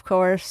golf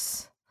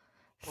course.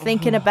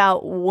 Thinking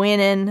about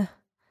winning.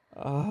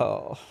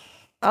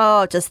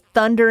 Just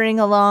thundering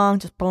along.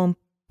 Just boom,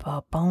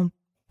 ba boom.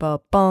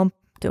 Ba-bump,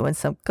 doing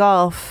some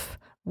golf,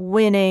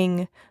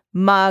 winning,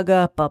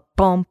 MAGA,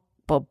 ba-bump,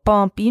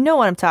 ba-bump. You know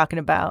what I'm talking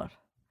about.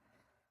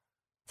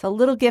 It's a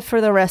little gift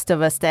for the rest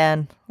of us,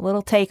 Dan. A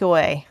little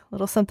takeaway, a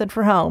little something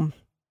for home.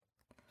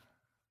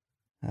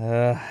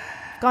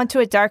 Gone to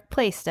a dark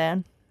place,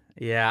 Dan.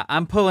 Yeah,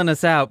 I'm pulling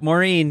us out.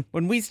 Maureen,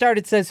 when we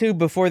started Says Who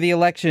before the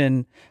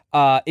election,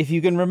 if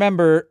you can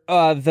remember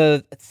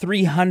the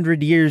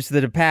 300 years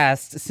that have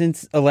passed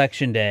since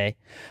Election Day,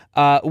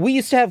 we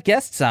used to have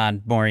guests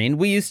on, Maureen.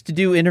 We used to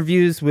do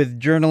interviews with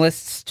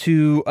journalists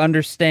to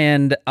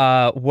understand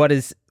what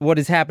is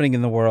happening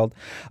in the world.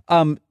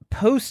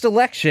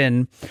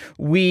 Post-election,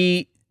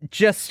 we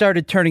just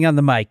started turning on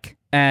the mic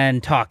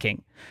and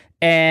talking.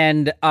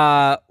 And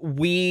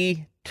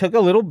we took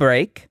a little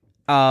break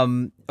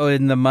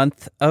in the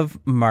month of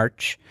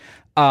March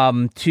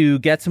to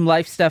get some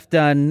life stuff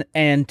done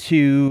and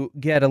to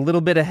get a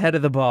little bit ahead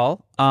of the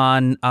ball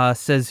on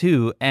Says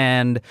Who.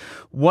 And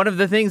one of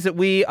the things that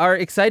we are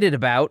excited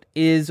about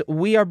is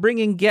we are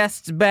bringing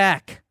guests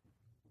back.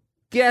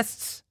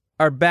 Guests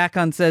are back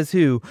on Says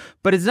Who,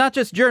 but it's not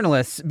just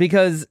journalists,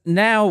 because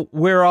now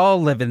we're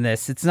all living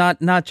this. It's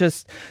not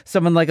just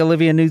someone like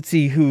Olivia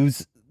Nuzzi,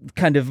 who's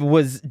kind of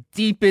was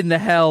deep in the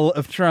hell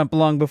of Trump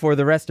long before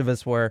the rest of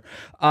us were.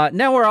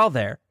 Now we're all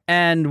there.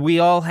 And we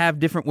all have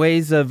different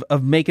ways of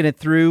making it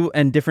through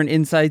and different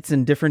insights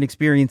and different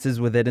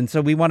experiences with it. And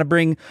so we want to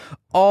bring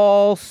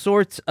all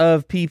sorts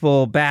of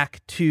people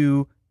back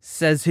to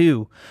Says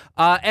Who.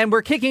 And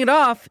we're kicking it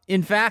off,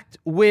 in fact,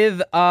 with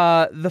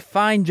the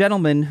fine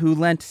gentleman who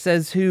lent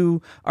Says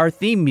Who our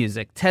theme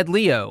music, Ted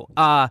Leo.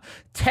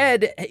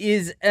 Ted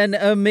is an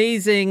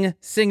amazing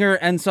singer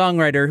and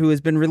songwriter who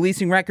has been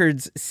releasing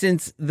records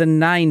since the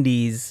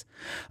 90s.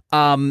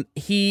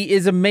 He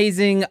is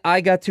amazing.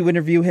 I got to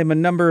interview him a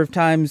number of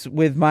times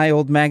with my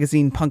old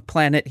magazine, Punk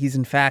Planet. He's,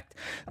 in fact,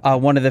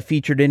 one of the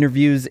featured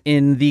interviews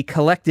in the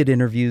Collected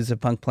Interviews of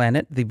Punk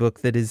Planet, the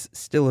book that is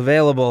still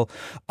available.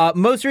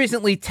 Most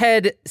recently,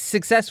 Ted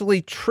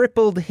successfully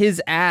tripled his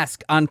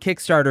ask on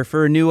Kickstarter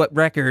for a new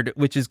record,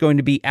 which is going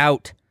to be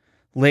out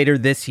later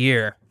this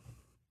year.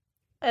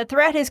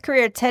 Throughout his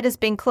career, Ted has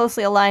been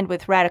closely aligned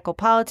with radical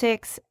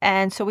politics,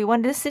 and so we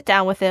wanted to sit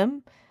down with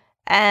him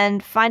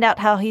and find out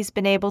how he's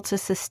been able to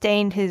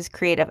sustain his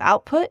creative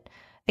output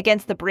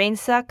against the brain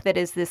suck that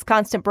is this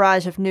constant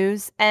barrage of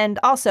news. And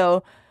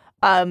also,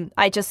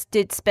 I just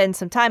did spend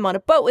some time on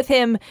a boat with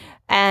him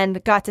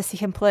and got to see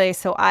him play,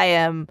 so I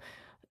am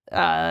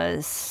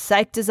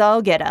psyched as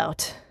all get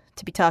out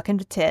to be talking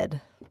to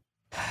Ted.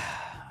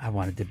 I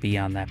wanted to be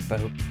on that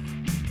boat.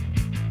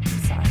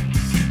 Sorry.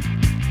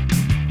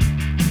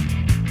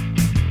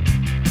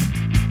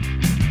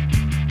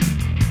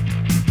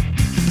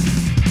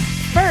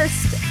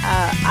 First,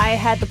 I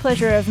had the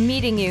pleasure of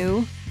meeting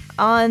you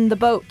on the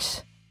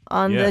boat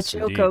on the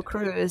Choco indeed.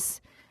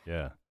 cruise.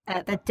 Yeah.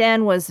 That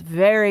Dan was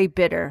very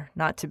bitter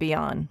not to be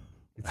on.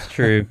 It's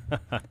true.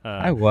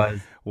 I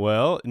was.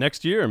 Well,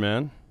 next year,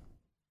 man.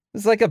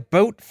 It's like a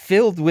boat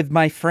filled with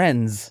my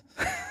friends.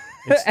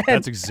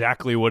 That's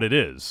exactly what it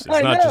is. It's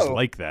I not just know.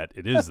 like that.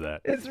 It is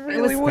that. It's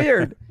really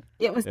weird.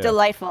 It was Yeah.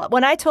 delightful.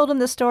 When I told him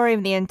the story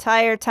of the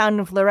entire town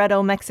of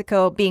Loreto,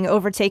 Mexico being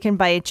overtaken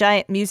by a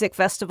giant music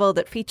festival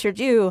that featured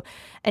you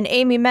and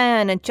Amy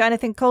Mann and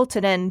Jonathan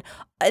Colton and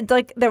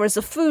like there was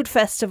a food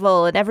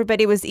festival and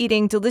everybody was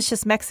eating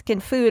delicious Mexican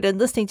food and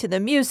listening to the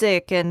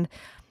music and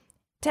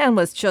Dan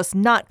was just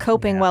not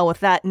coping well with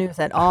that news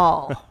at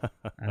all.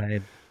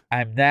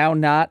 I'm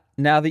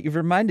now that you've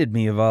reminded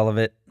me of all of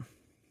it.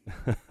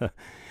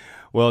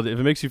 Well, if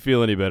it makes you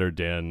feel any better,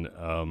 Dan,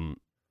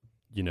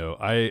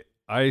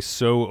 I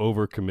so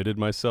overcommitted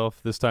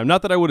myself this time.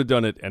 Not that I would have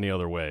done it any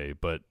other way,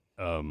 but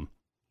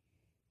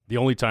the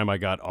only time I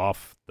got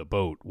off the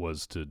boat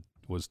was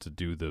to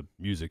do the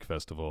music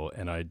festival,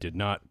 and I did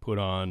not put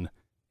on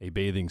a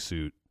bathing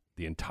suit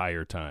the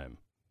entire time.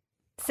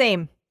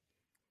 Same.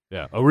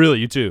 Yeah. Oh, really?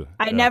 You too?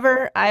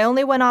 Yeah. I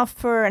only went off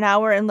for an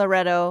hour in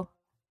Loreto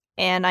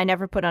and I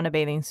never put on a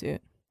bathing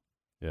suit.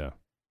 Yeah.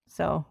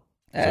 So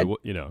So,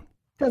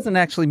 Doesn't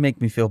actually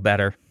make me feel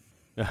better.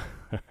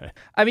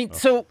 I mean,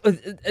 so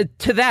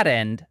to that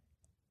end,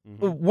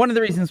 one of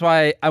the reasons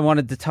why I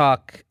wanted to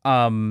talk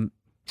to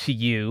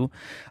you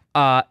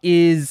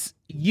is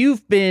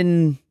you've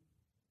been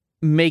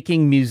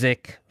making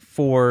music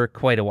for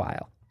quite a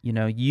while.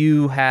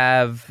 You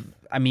have,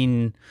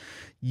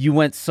 you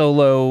went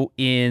solo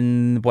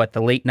in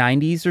the late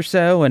 90s or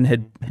so and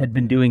had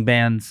been doing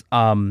bands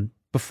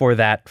before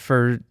that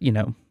for,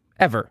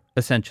 ever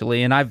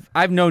essentially. And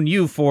I've known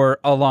you for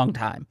a long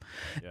time.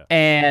 Yeah.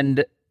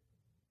 And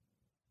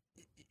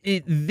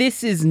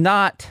this is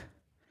not,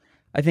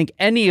 I think,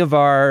 any of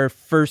our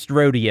first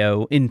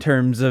rodeo in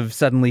terms of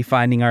suddenly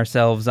finding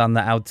ourselves on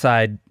the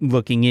outside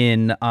looking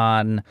in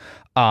on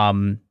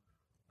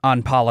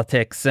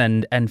politics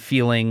and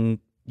feeling,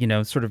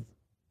 sort of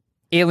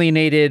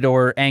alienated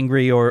or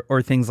angry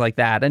or things like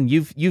that. And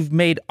you've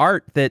made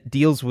art that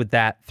deals with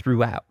that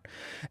throughout.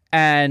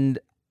 And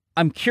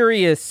I'm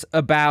curious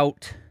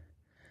about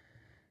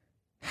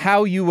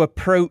how you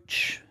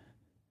approach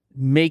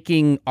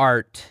making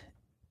art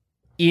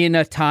in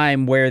a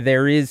time where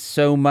there is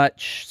so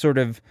much sort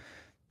of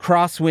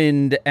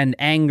crosswind and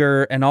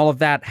anger and all of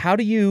that. How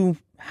do you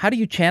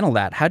channel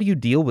that? How do you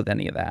deal with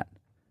any of that?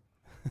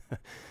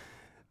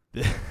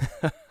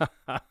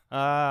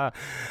 That's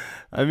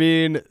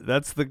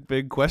the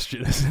big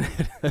question, isn't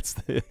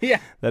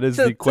it? That is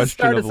So, the question to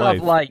start of us life.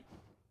 off light.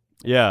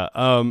 Yeah.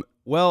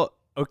 Well,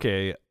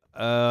 okay.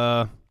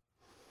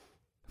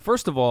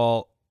 First of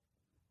all,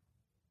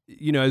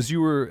 as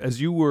you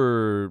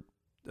were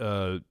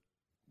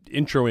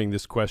introing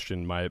this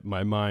question,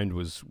 my mind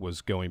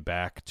was going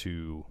back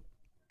to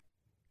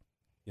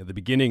the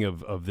beginning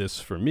of this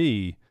for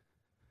me.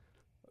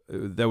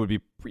 That would be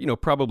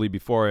probably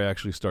before I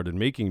actually started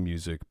making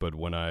music, but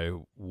when I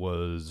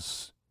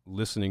was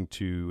listening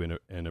to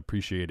and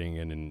appreciating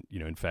and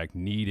in fact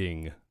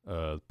needing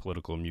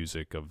political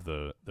music of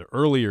the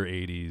earlier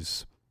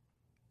 80s,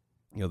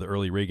 the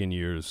early Reagan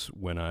years,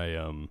 when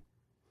I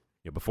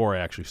before I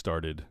actually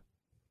started,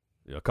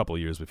 a couple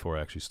of years before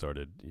I actually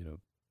started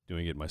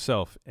doing it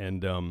myself.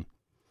 And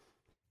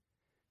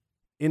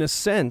in a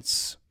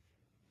sense,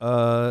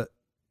 it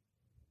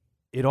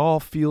all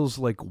feels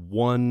like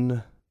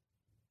one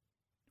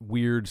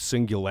weird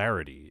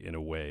singularity in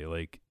a way.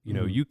 Like,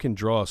 you can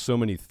draw so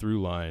many through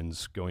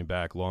lines going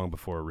back long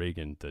before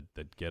Reagan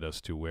that get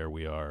us to where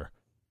we are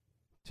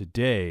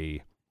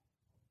today.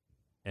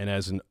 And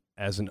as an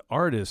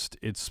artist,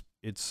 it's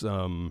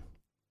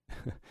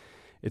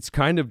it's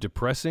kind of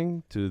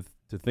depressing to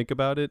think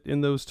about it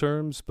in those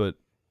terms, but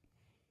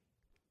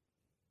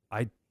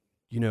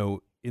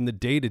in the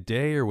day to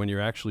day, or when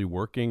you're actually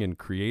working and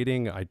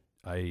creating,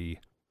 I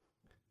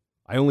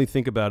only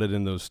think about it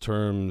in those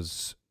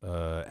terms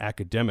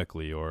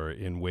academically, or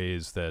in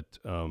ways that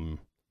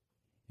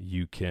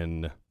you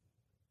can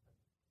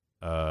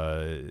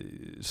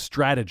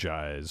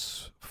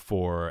strategize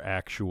for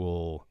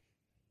actual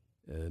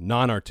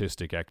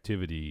non-artistic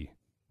activity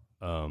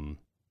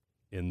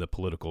in the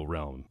political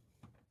realm.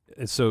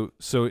 And so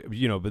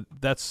but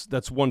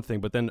that's one thing.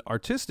 But then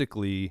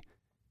artistically,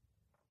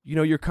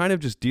 you're kind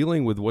of just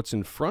dealing with what's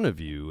in front of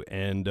you.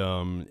 And,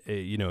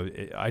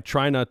 I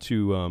try not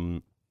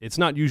to, it's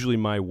not usually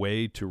my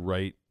way to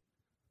write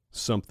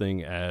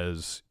something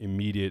as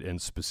immediate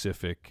and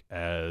specific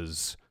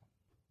as,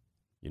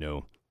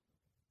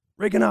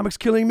 Reaganomics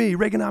killing me,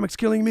 Reaganomics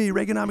killing me,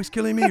 Reaganomics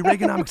killing me,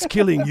 Reaganomics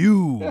killing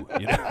you,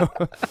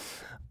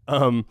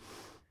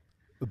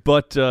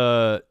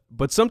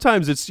 But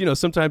sometimes it's,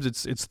 sometimes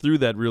it's through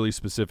that really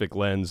specific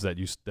lens that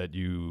you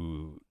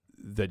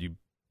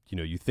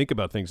you think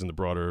about things in the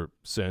broader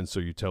sense,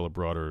 or you tell a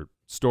broader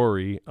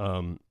story.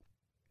 I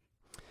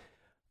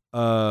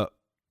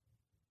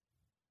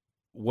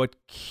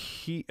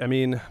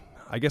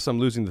guess I'm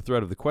losing the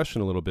thread of the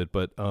question a little bit,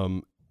 but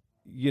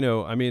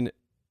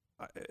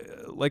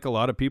like a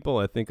lot of people,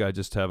 I think I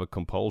just have a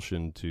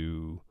compulsion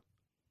to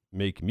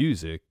make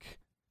music,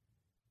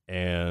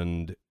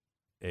 and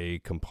a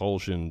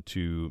compulsion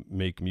to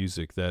make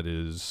music that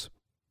is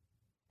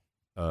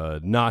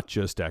not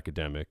just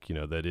academic,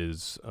 that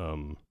is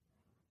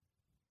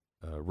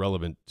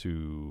relevant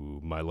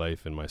to my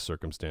life and my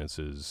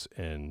circumstances,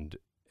 and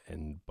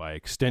by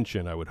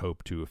extension, I would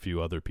hope, to a few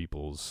other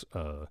people's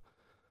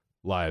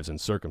lives and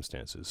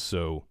circumstances.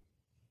 So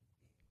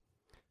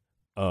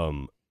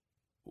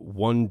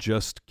one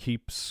just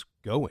keeps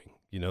going.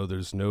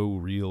 There's no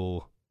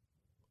real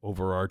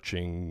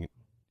overarching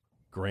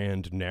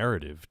grand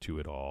narrative to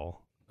it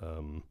all.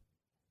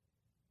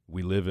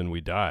 We live and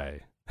we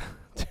die,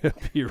 to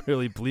be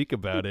really bleak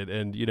about it.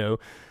 And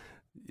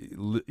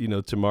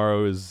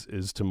tomorrow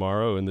is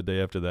tomorrow, and the day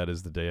after that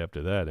is the day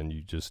after that, and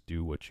you just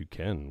do what you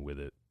can with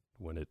it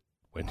when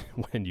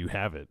you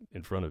have it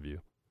in front of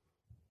you.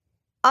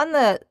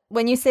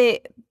 When you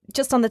say,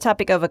 just on the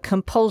topic of a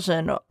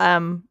compulsion,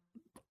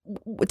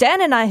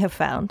 Dan and I have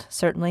found,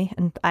 certainly,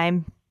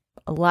 and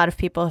a lot of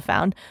people have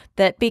found,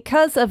 that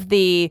because of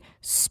the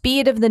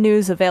speed of the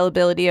news,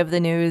 availability of the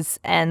news,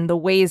 and the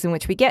ways in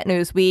which we get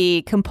news,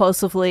 we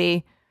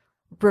compulsively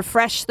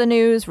refresh the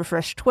news,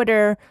 refresh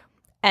Twitter,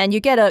 and you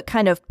get a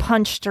kind of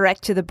punch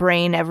direct to the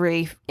brain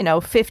every,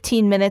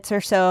 15 minutes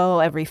or so,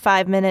 every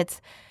 5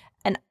 minutes.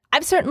 And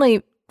I've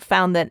certainly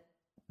found that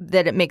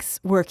it makes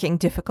working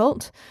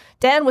difficult.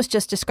 Dan was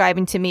just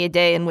describing to me a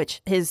day in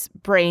which his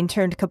brain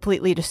turned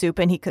completely to soup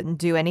and he couldn't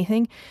do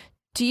anything.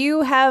 Do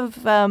you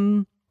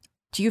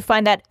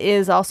find that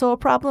is also a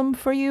problem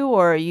for you,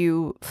 or are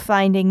you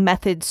finding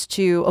methods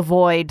to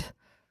avoid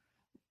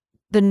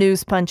the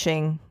news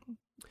punching?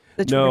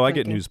 No, I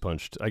get news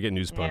punched.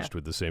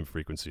 With the same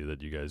frequency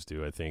that you guys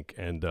do, I think.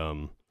 And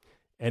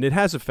it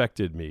has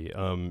affected me.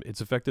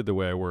 It's affected the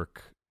way I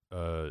work,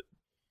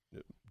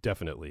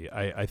 definitely.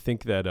 I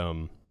think that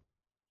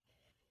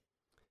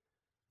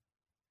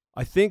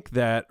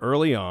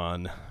early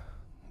on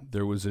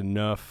there was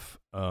enough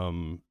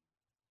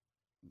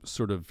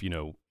sort of,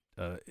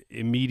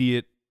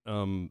 immediate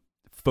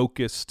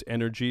focused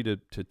energy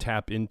to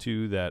tap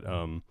into that.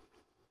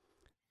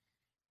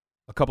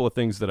 A couple of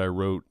things that I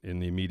wrote in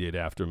the immediate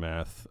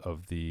aftermath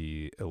of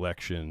the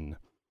election,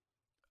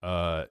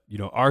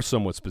 are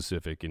somewhat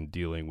specific in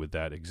dealing with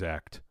that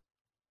exact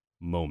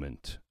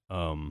moment.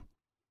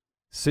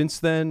 Since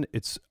then,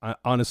 it's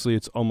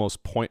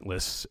almost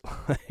pointless.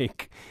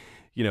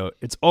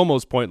 It's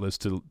almost pointless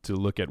to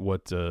look at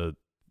what the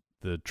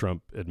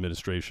Trump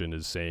administration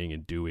is saying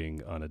and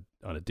doing on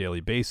a daily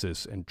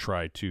basis and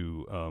try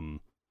to.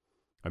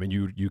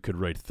 You could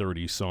write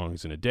 30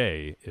 songs in a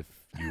day if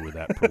you were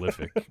that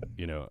prolific,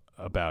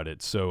 about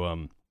it.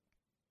 So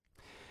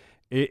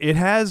it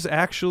has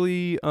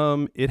actually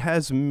it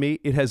has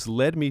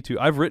led me to.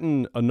 I've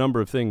written a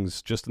number of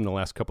things just in the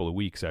last couple of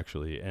weeks,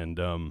 actually, and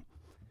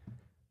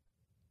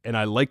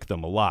I like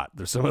them a lot.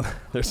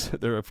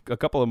 There are a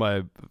couple of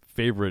my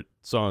favorite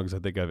songs I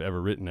think I've ever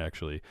written,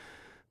 actually.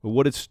 But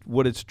what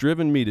it's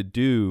driven me to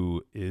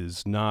do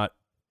is not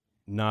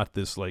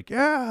this like,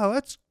 yeah,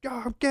 let's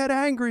get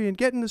angry and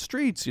get in the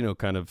streets,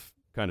 kind of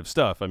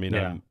stuff. I mean,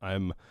 yeah.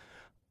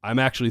 I am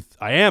actually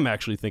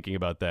thinking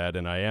about that,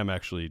 and I am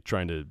actually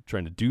trying to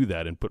do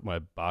that and put my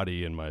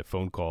body and my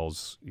phone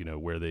calls,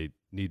 where they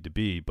need to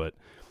be. But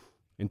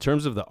in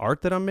terms of the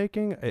art that I'm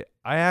making,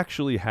 I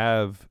actually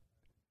have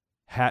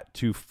had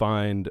to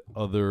find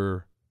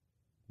other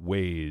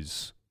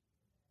ways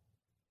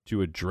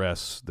to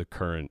address the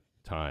current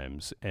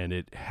times, and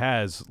it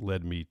has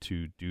led me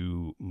to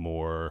do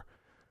more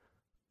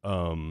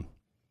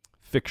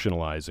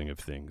fictionalizing of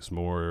things,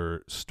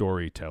 more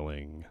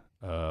storytelling,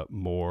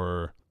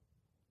 more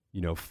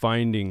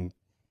finding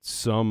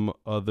some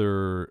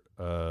other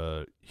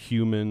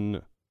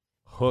human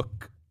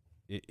hook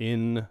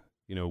in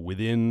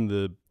within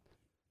the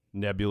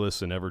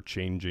nebulous and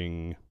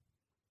ever-changing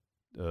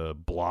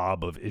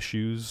blob of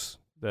issues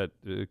that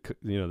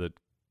that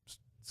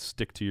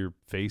stick to your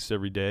face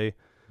every day.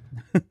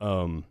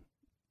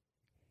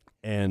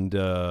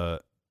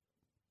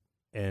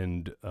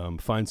 And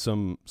find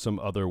some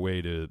other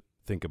way to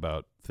think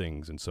about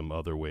things, and some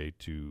other way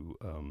to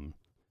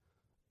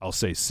I'll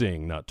say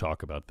sing, not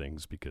talk about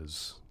things,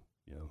 because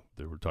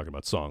we're talking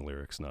about song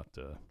lyrics, not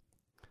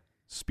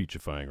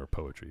speechifying or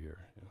poetry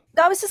here.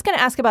 I was just going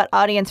to ask about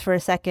audience for a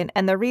second,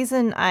 and the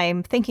reason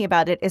I'm thinking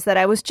about it is that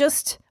I was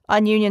just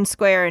on Union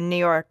Square in New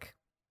York,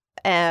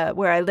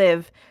 where I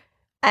live,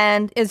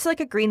 and it's like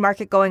a green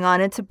market going on.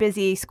 It's a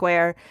busy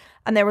square.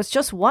 And there was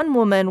just one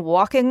woman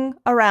walking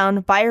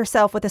around by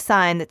herself with a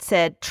sign that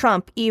said,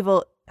 Trump,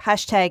 evil,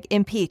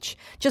 #impeach,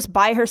 just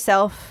by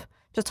herself,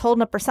 just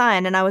holding up her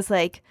sign. And I was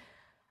like,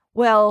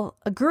 well,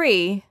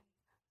 agree,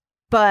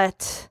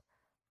 but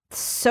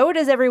so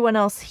does everyone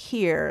else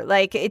here.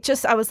 Like, it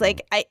just, I was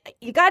like,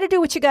 you got to do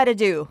what you got to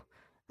do.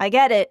 I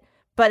get it.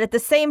 But at the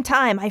same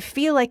time, I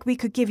feel like we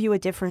could give you a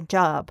different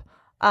job.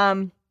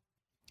 And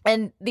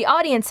the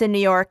audience in New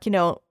York,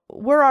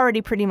 we're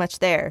already pretty much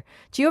there.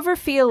 Do you ever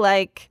feel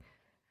like,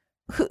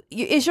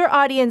 is your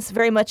audience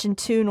very much in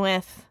tune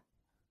with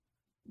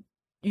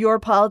your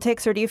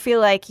politics, or do you feel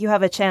like you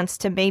have a chance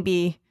to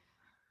maybe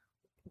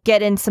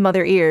get in some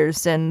other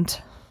ears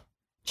and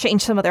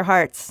change some of their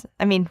hearts?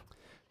 I mean,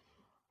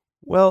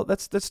 well,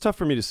 that's tough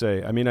for me to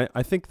say. I mean,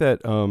 I think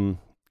that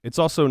it's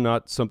also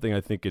not something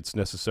I think it's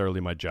necessarily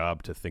my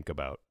job to think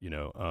about.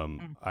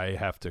 I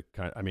have to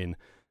I mean,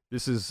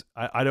 this is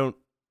I don't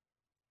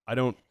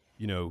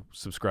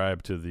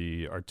subscribe to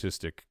the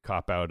artistic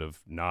cop out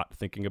of not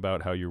thinking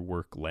about how your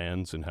work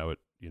lands and how it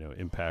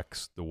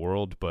impacts the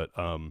world, but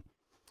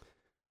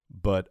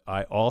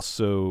I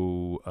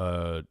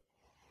also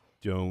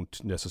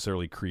don't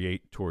necessarily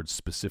create towards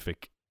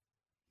specific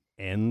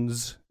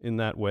ends in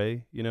that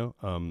way.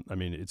 I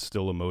mean, it's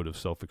still a mode of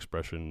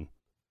self-expression,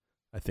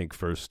 I think,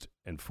 first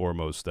and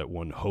foremost, that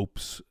one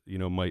hopes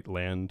might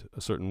land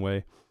a certain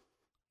way.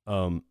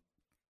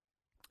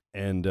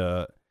 And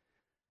I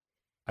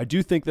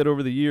do think that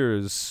over the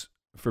years,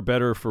 for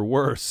better or for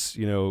worse,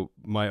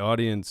 my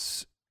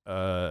audience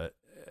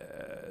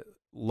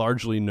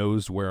largely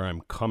knows where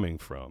I'm coming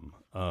from,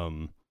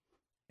 and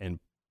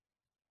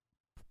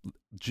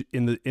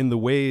in the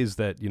ways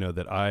that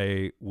that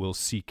I will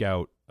seek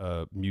out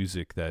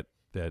music that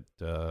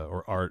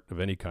or art of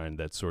any kind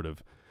that sort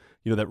of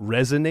that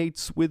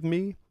resonates with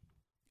me.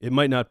 It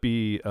might not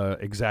be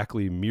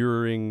exactly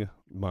mirroring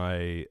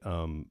my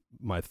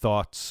my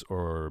thoughts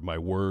or my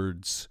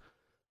words,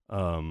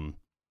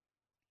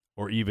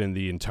 or even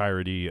the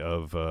entirety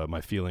of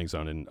my feelings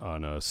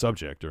on a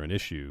subject or an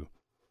issue,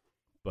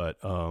 but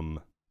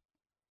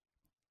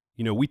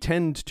we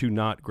tend to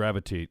not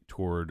gravitate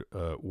toward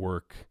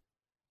work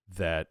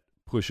that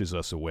pushes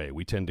us away.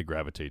 We tend to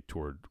gravitate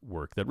toward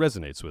work that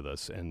resonates with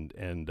us, and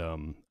I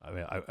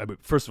mean,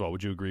 first of all,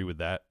 would you agree with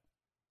that?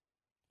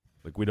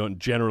 Like, we don't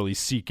generally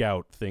seek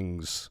out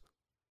things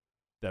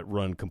that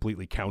run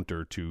completely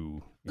counter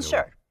to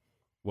sure,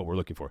 what we're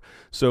looking for.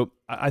 So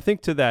I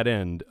think to that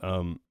end,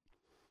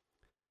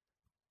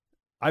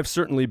 I've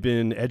certainly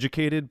been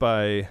educated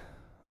by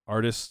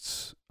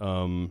artists,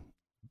 and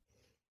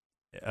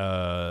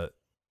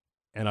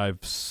I've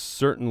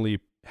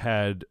certainly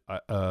had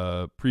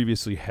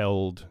previously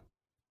held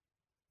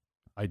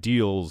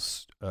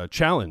ideals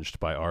challenged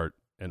by art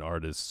and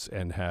artists,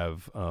 and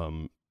have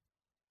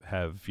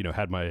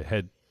had my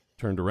head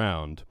turned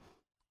around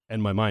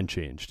and my mind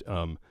changed.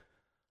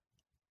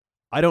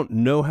 I don't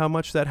know how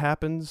much that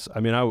happens.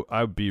 I mean,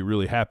 I would be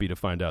really happy to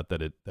find out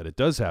that it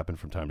does happen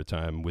from time to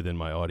time within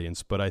my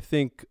audience. But I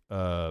think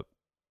I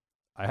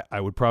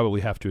would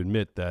probably have to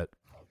admit that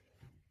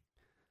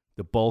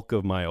the bulk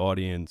of my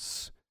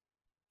audience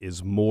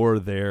is more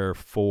there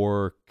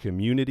for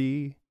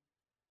community,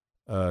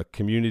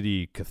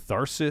 community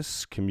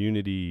catharsis,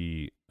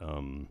 community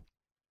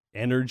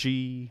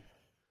energy,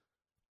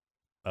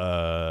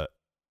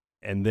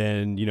 and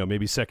then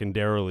maybe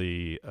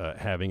secondarily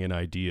having an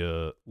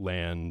idea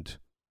land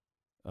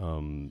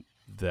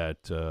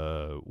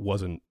that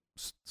wasn't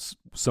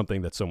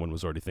something that someone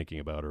was already thinking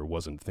about or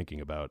wasn't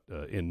thinking about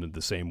in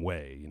the same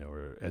way,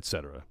 or et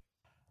cetera.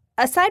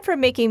 Aside from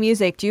making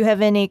music, do you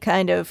have any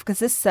kind of, because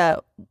this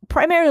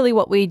primarily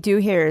what we do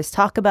here is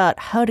talk about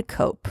how to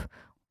cope.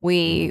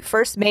 We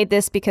first made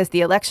this because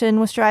the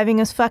election was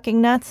driving us fucking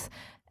nuts,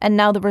 and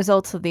now the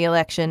results of the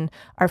election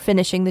are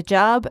finishing the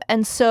job.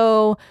 And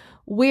so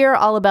we're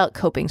all about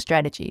coping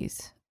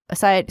strategies.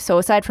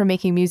 Aside from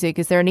making music,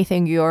 is there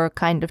anything you're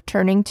kind of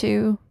turning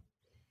to?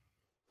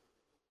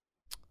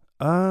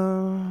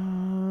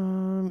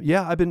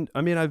 Yeah,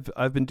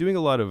 I've been doing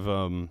a lot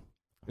of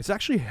it's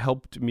actually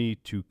helped me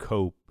to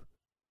cope,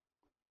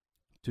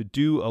 to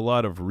do a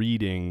lot of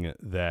reading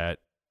that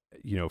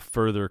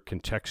further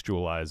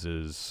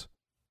contextualizes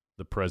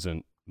the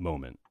present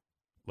moment.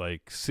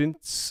 Like,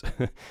 since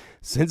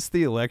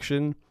the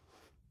election,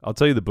 I'll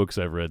tell you the books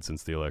I've read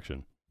since the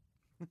election.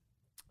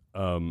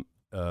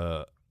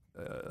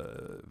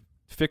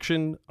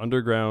 Fiction,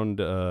 Underground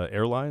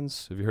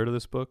Airlines. Have you heard of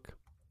this book?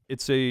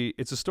 It's a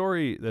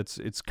story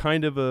it's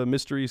kind of a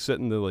mystery set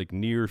in the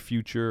near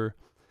future,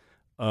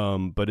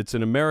 but it's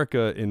an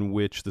America in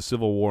which the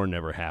Civil War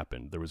never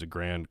happened. There was a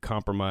grand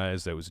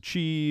compromise that was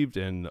achieved,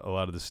 and a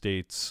lot of the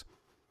states,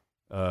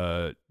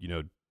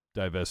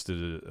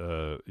 divested,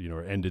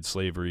 or ended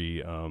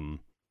slavery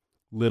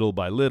little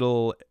by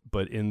little.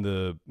 But in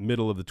the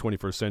middle of the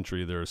 21st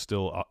century, there are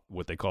still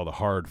what they call the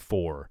hard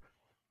four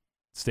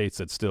states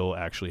that still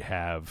actually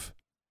have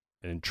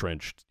an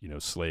entrenched,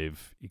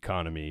 slave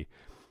economy.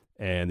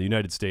 And the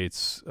United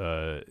States,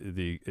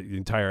 the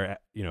entire,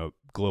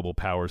 global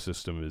power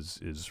system is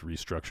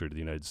restructured. The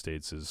United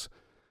States is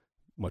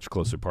much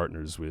closer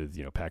partners with,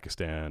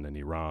 Pakistan and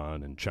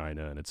Iran and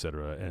China and et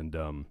cetera.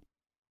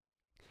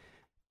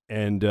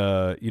 And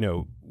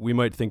we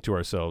might think to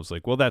ourselves,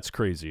 well, that's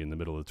crazy in the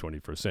middle of the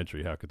 21st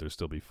century. How could there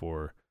still be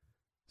four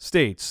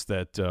states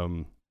that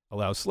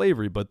allow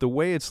slavery, but the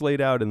way it's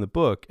laid out in the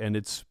book, and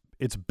it's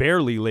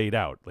barely laid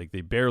out, like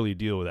they barely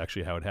deal with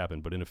actually how it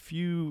happened, but in a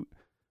few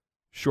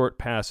short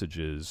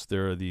passages,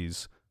 there are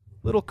these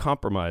little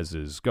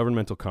compromises,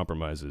 governmental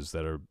compromises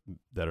that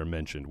are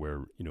mentioned,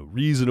 where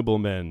reasonable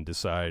men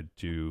decide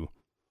to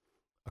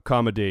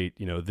accommodate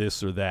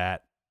this or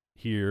that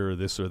here,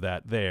 this or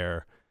that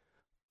there,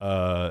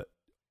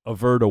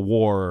 avert a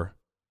war,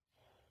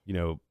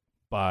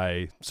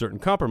 by certain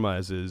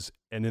compromises.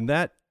 And in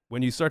that,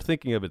 when you start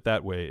thinking of it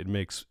that way,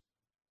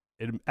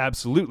 it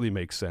absolutely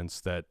makes sense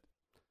that,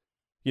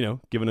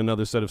 given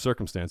another set of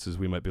circumstances,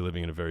 we might be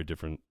living in a very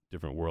different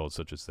world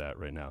such as that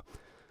right now.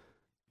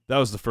 That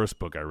was the first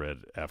book I read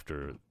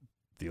after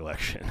the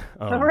election.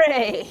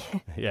 Hooray!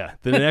 Yeah.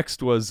 The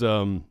next was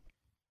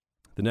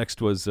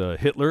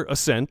Hitler: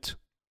 Ascent.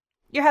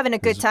 You're having a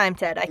good time,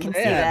 Ted. I can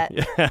see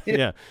that.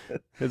 Yeah.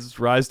 His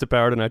rise to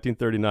power in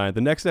 1939. The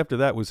next after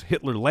that was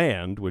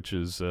Hitlerland, which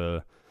is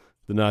the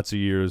Nazi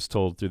years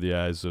told through the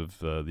eyes of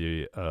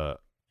the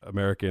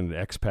American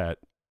expat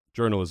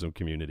journalism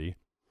community.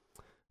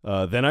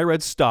 Then I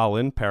read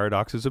Stalin: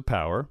 Paradoxes of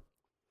Power.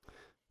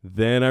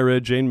 Then I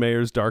read Jane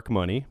Mayer's Dark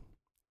Money.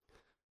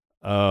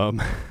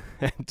 And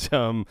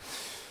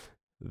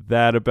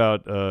that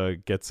about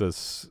gets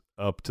us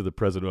up to the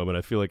present moment.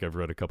 I feel like I've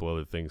read a couple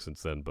other things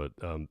since then, but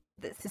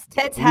this is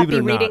Ted's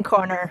happy reading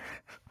corner.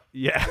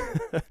 Yeah.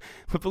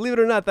 But believe it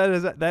or not,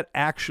 that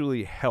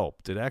actually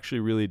helped. It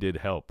actually really did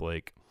help.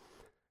 Like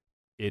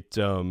it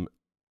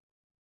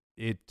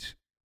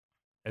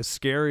as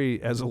scary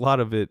as a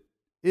lot of it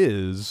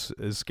is,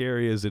 as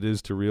scary as it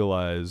is to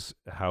realize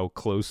how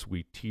close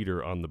we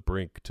teeter on the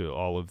brink to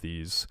all of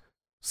these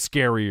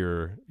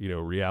scarier,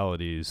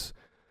 realities.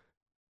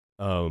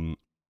 It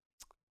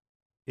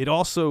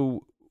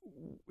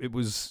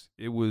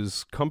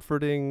was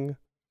comforting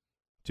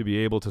to be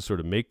able to sort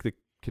of make the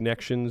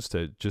connections,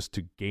 to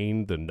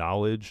gain the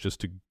knowledge,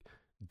 just to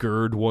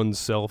gird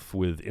oneself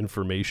with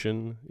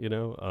information,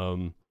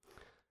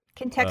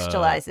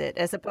 contextualize it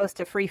as opposed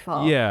to free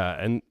fall.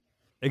 Yeah, and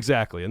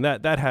exactly, and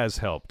that has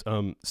helped.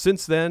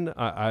 Since then,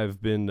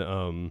 I've been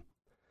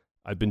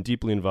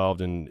deeply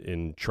involved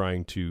in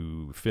trying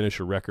to finish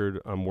a record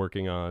I'm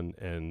working on,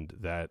 and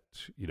that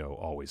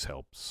always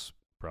helps,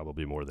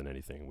 probably more than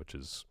anything, which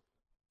is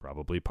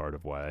probably part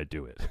of why I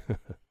do it.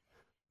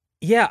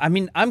 Yeah, I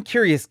mean, I'm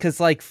curious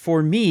because, like,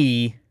 for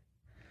me,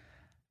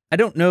 I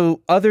don't know,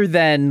 other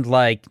than,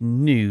 like,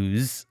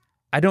 news,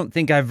 I don't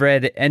think I've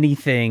read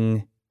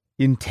anything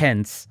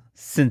intense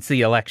since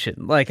the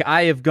election. Like,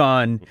 I have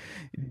gone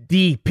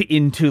deep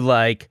into,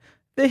 like,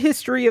 the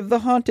history of the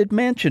Haunted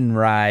Mansion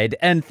ride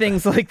and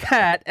things like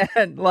that.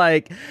 And,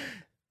 like,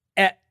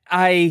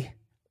 I,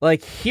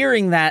 like,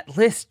 hearing that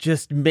list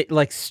just,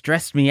 like,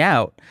 stressed me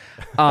out.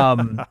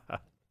 I'm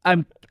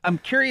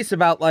curious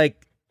about,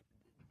 like,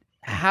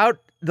 how,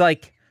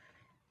 like,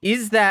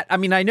 is that, I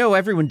mean, I know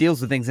everyone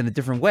deals with things in a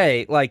different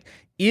way. Like,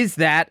 is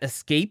that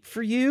escape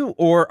for you,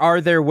 or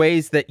are there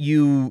ways that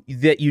you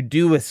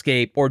do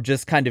escape, or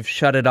just kind of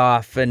shut it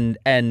off and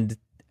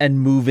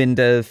move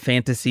into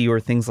fantasy or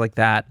things like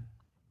that?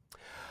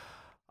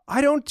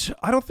 I don't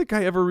think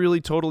I ever really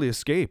totally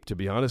escaped, to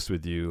be honest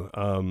with you.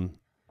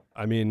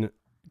 I mean,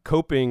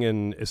 coping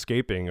and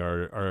escaping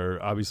are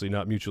obviously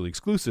not mutually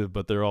exclusive,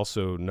 but they're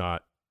also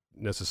not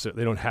necessarily,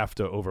 they don't have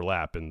to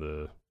overlap in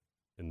the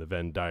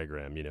Venn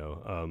diagram,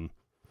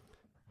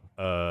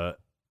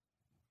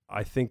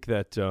 I think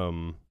that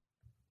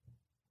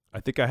I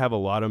think I have a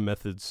lot of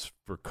methods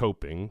for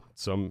coping,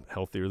 some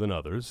healthier than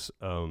others,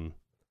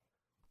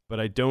 but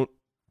I don't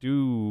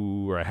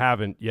do, or I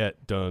haven't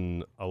yet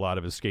done, a lot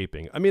of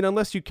escaping. I mean,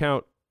 unless you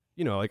count,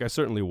 like, I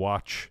certainly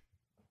watch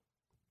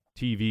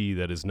TV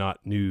that is not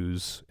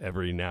news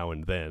every now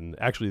and then.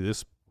 Actually,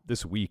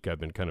 this week I've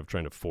been kind of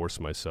trying to force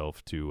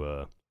myself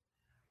to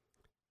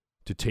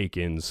take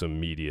in some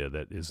media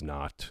that is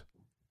not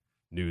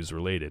news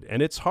related.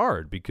 And it's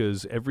hard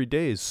because every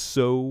day is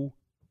so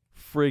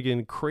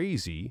friggin'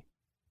 crazy,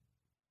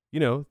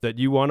 that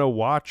you want to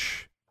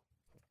watch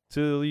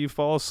till you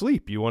fall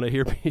asleep. You want to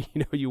hear,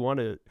 you want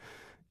to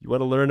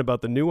learn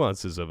about the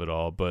nuances of it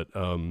all. But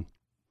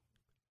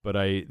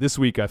this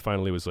week I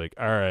finally was like,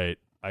 all right,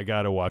 I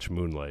got to watch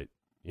Moonlight.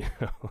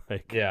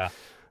 Like, yeah,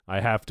 I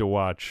have to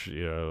watch,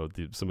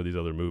 some of these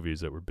other movies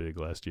that were big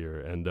last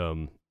year.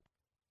 And,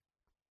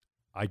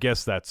 I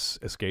guess that's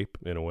escape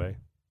in a way.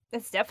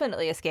 It's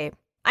definitely escape.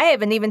 I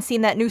haven't even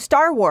seen that new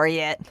Star Wars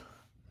yet.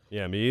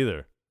 Yeah, me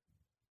either.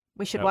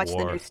 We should watch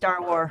the new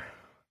Star Wars.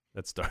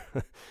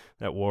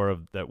 That war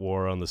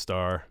on the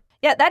star.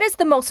 Yeah, that is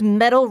the most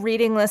metal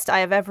reading list I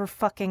have ever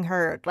fucking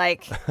heard.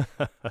 Like,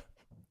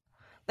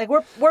 like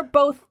we're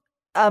both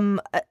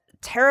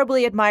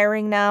terribly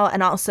admiring now,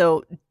 and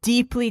also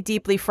deeply,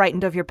 deeply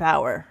frightened of your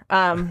power.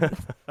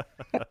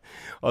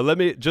 Well, let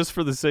me, just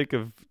for the sake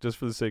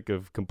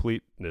of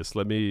completeness,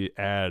 let me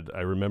add,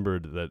 I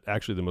remembered that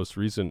actually the most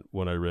recent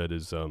one I read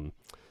is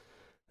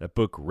that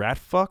book Rat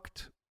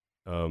Fucked,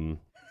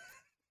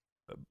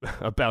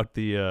 about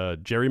the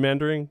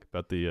gerrymandering,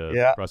 about the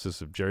Yeah.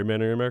 process of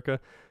gerrymandering in America.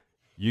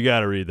 You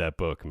got to read that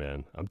book,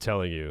 man. I'm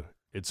telling you,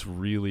 it's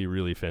really,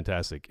 really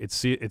fantastic. It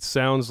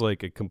sounds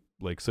like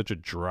like such a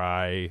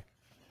dry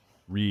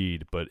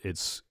read, but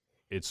it's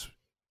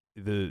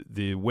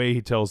the way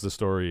he tells the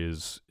story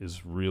is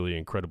really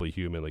incredibly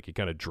human. Like, he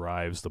kind of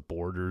drives the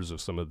borders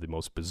of some of the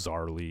most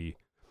bizarrely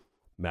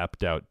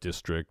mapped out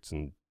districts,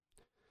 and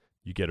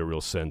you get a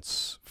real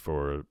sense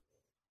for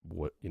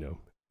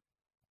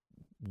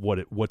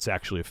what's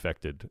actually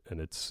affected,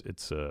 and it's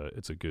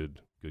a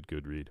good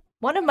read.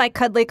 One of my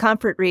cuddly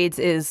comfort reads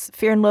is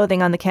Fear and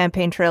Loathing on the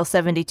Campaign Trail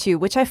 72,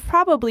 which I've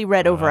probably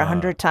read over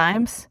 100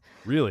 times.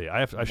 Really?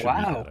 I should read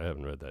Wow. that. I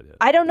haven't read that yet.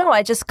 I don't know.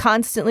 I just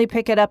constantly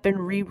pick it up and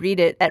reread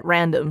it at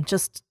random,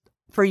 just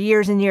for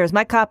years and years.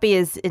 My copy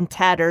is in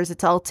tatters.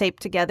 It's all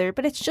taped together,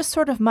 but it's just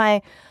sort of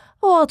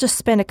I'll just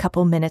spend a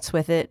couple minutes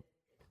with it.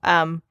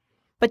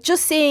 But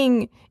just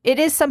seeing, it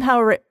is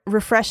somehow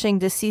refreshing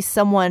to see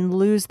someone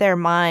lose their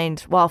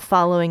mind while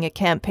following a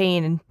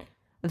campaign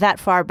that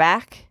far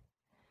back.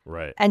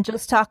 Right. And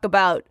just talk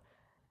about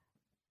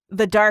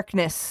the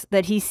darkness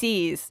that he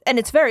sees. And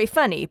it's very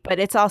funny, but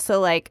it's also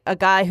like a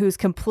guy who's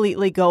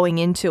completely going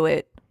into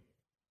it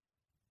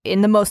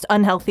in the most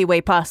unhealthy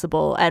way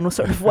possible, and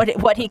sort of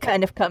what he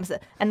kind of comes,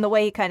 and the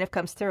way he kind of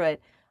comes through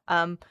it.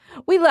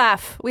 We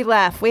laugh.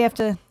 We have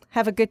to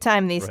have a good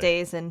time these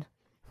days. And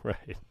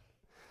right.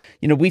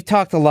 We've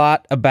talked a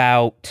lot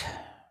about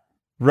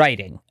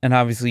writing, and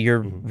obviously you're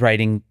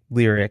writing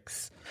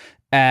lyrics,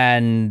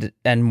 and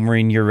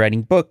Maureen, you're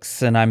writing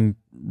books, and I'm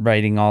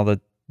writing all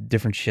the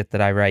different shit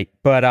that I write.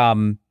 But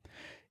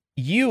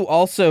you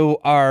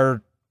also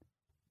are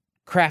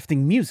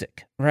crafting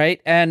music, right?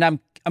 And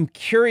I'm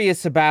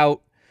curious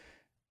about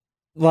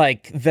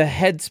like the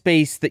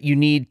headspace that you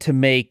need to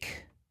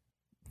make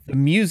the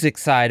music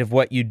side of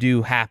what you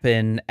do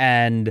happen,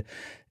 and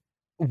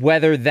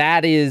whether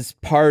that is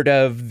part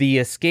of the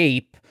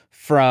escape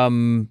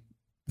from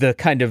the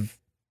kind of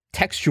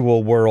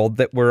textual world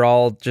that we're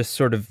all just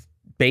sort of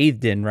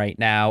bathed in right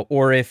now,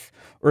 or if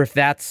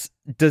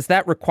does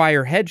that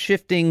require head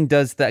shifting?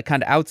 Does that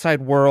kind of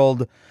outside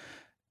world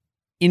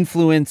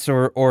influence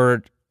or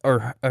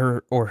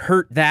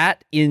hurt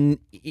that in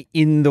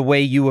the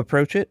way you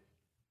approach it?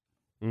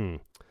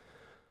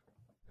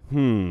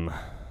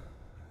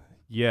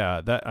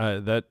 Yeah,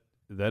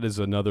 that is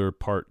another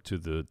part to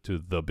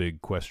the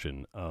big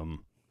question.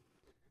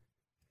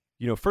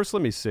 First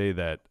let me say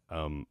that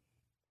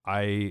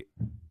I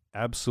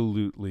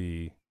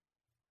absolutely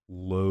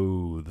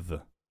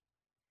loathe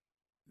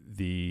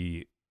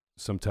the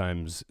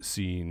sometimes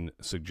seen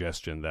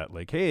suggestion that,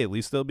 like, hey, at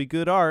least there'll be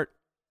good art,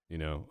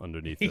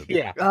 underneath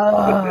the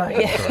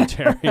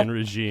authoritarian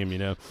regime,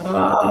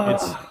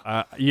 It's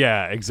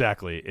yeah,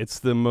 exactly. It's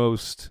the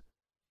most,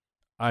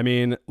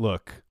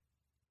 look,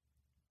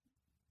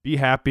 be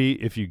happy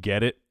if you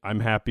get it.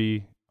 I'm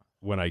happy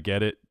when I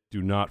get it.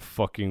 Do not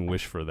fucking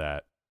wish for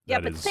that. Yeah,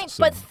 that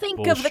but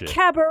think of the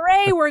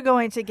cabaret we're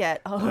going to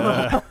get.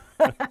 Oh.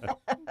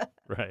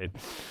 Right.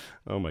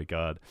 Oh my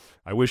God.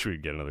 I wish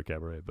we'd get another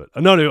cabaret, but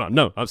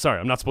no. I'm sorry.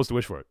 I'm not supposed to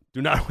wish for it.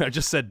 Do not. I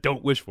just said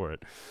don't wish for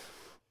it.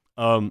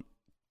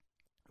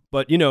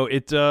 But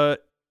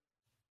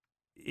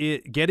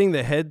it getting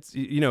the heads.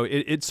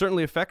 It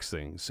certainly affects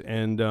things,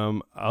 and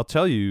I'll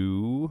tell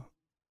you,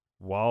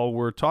 while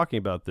we're talking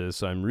about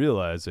this, I'm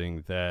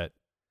realizing that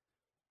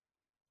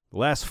the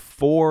last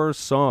 4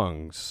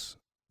 songs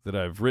that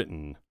I've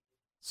written,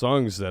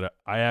 songs that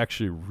I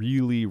actually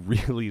really,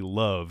 really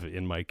love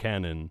in my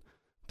canon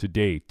to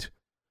date,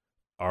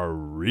 are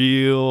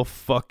real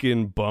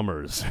fucking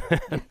bummers.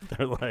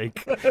 They're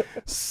like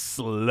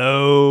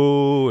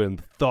slow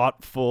and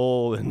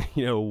thoughtful and,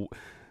 a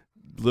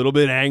little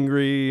bit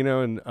angry,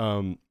 and,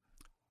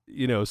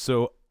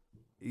 so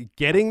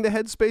getting the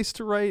headspace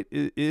to write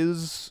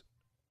is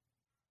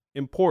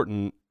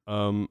important.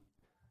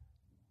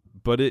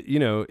 But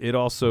it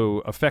also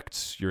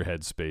affects your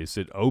headspace.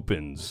 It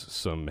opens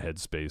some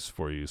headspace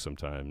for you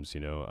sometimes.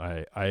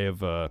 I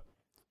have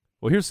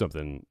here's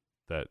something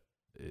that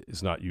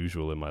is not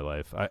usual in my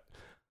life.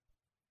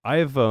 I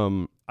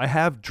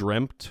have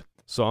dreamt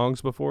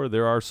songs before.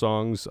 There are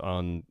songs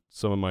on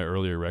some of my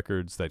earlier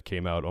records that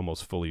came out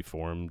almost fully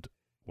formed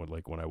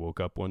when I woke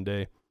up one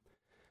day.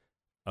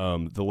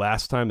 The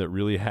last time that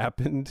really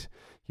happened,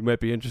 you might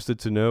be interested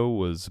to know,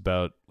 was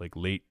about like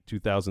late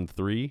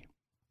 2003.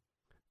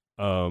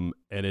 And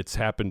it's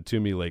happened to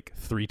me like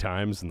 3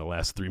 times in the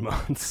last 3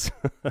 months.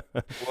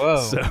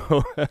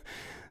 Whoa.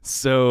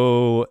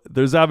 So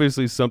there's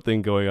obviously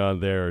something going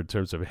on there in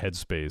terms of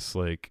headspace.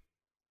 Like,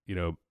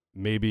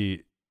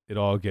 maybe it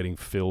all getting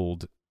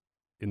filled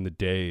in the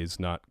day is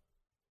not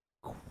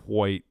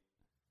quite,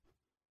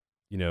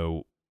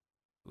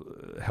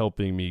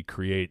 helping me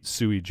create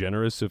sui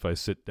generis if I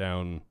sit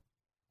down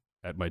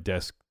at my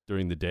desk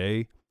during the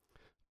day.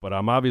 But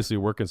I'm obviously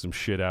working some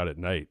shit out at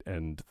night,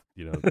 and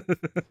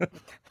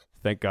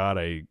thank God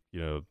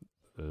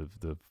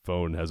the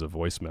phone has a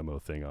voice memo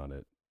thing on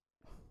it.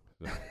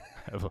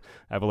 I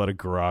have a lot of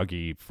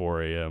groggy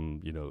 4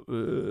 a.m.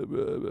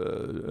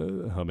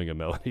 Humming a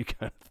melody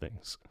kind of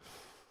things.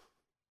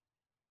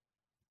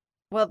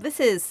 Well, this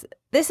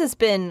has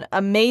been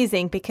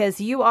amazing because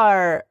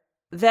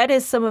that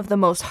is some of the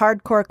most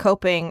hardcore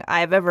coping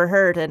I've ever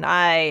heard, and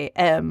I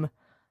am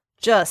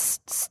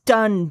just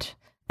stunned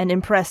and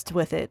impressed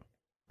with it.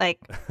 Like,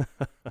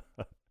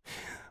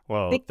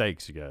 well,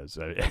 thanks, you guys.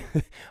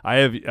 I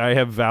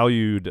have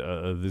valued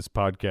this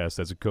podcast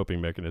as a coping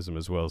mechanism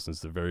as well since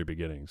the very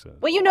beginning. So,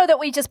 well, you know that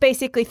we just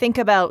basically think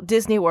about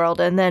Disney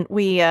World, and then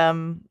we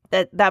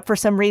that for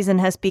some reason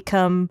has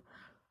become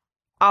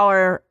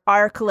our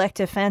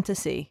collective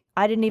fantasy.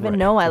 I didn't even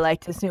know I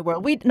liked Disney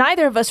World.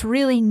 Neither of us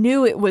really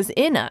knew it was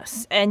in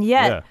us, and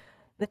yet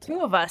the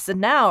two of us and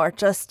now are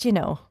just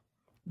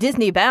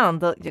Disney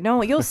bound.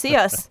 You'll see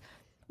us.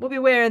 We'll be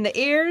wearing the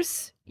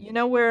ears.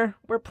 We're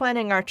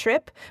planning our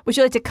trip. Would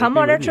you like to come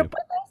on our trip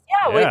with us?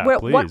 Yeah,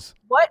 please.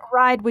 What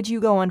ride would you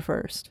go on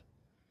first?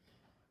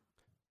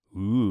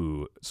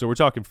 Ooh, so we're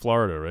talking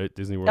Florida, right?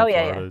 Disney World,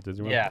 Florida,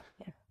 Disney World. Yeah.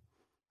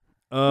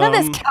 None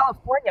of this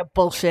California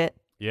bullshit.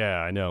 Yeah,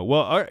 I know.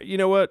 Well, you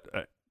know what?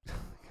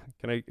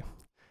 Can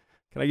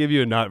I give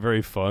you a not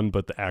very fun,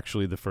 but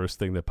actually the first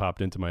thing that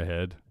popped into my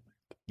head?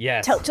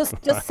 Yes. Just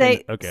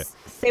say. Okay.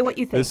 Say what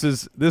you think.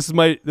 This is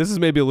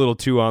maybe a little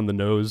too on the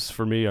nose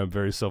for me. I'm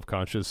very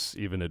self-conscious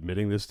even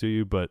admitting this to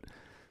you, but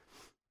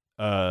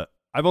I've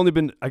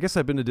been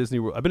to Disney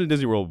World. I've been to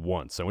Disney World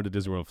once. I went to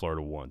Disney World in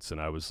Florida once, and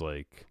I was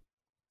like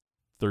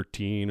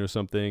 13 or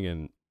something.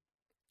 And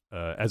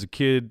as a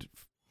kid,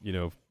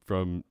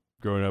 from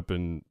growing up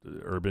in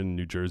urban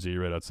New Jersey,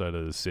 right outside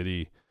of the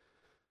city,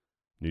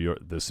 New York,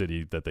 the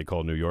city that they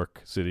call New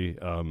York City,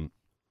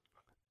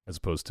 as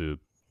opposed to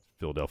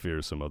Philadelphia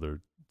or some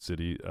other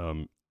city.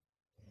 In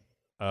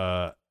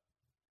the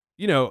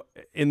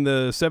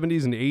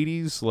 70s and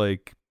 80s,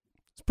 like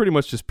it's pretty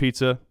much just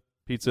pizza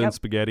and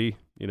spaghetti,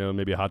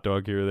 maybe a hot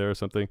dog here or there or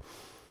something.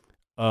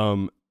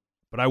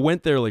 But I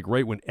went there like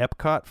right when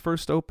Epcot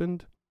first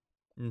opened,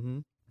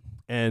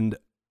 and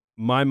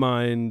my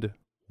mind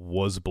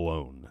was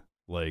blown.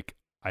 Like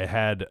I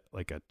had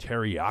like a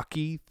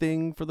teriyaki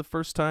thing for the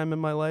first time in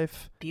my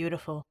life.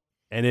 Beautiful.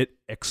 And it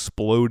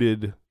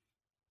exploded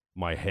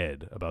my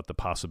head about the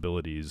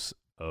possibilities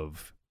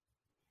of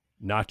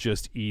not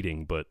just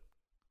eating, but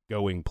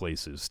going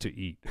places to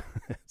eat.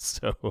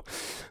 So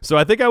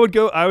I think I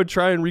would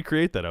try and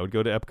recreate that. I would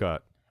go to Epcot.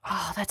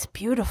 Oh, that's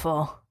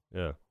beautiful.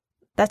 Yeah.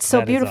 That's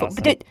so beautiful.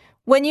 Awesome. But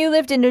when you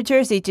lived in New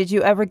Jersey, did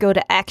you ever go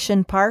to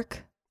Action Park?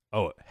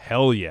 Oh,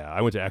 hell yeah.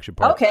 I went to Action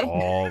Park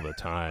all the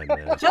time,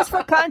 man. Just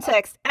for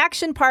context,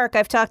 Action Park,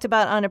 I've talked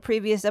about on a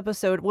previous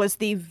episode, was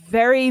the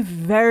very,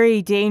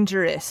 very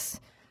dangerous,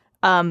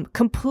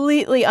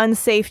 completely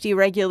unsafety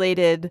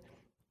regulated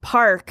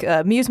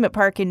amusement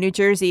park in New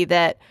Jersey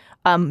that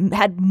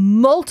had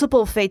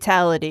multiple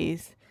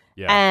fatalities.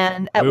 Yeah.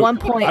 And at one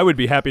point, I would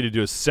be happy to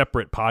do a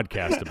separate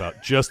podcast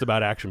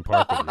about Action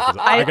Park with you, because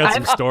I got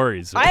some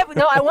stories. I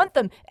want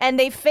them. And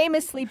they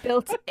famously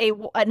built a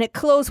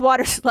closed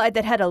water slide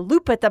that had a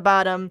loop at the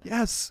bottom.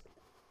 Yes.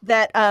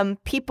 That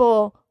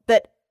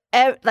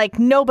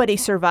nobody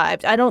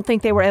survived. I don't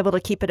think they were able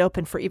to keep it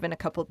open for even a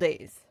couple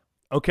days.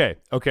 Okay.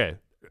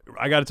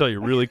 I got to tell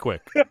you really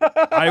quick.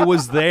 I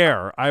was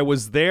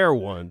there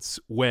once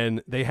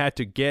when they had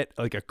to get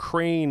like a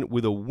crane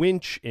with a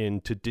winch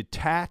in to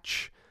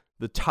detach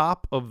the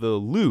top of the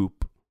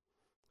loop,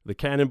 the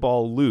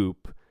cannonball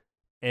loop,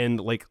 and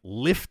like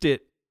lift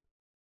it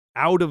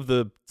out of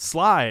the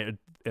slide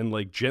and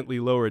like gently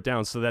lower it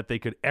down so that they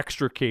could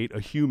extricate a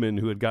human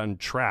who had gotten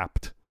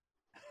trapped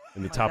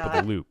in the top of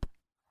the loop.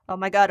 Oh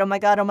my God. You're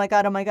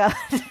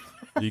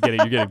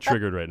getting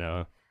triggered right now,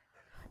 huh?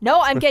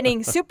 No, I'm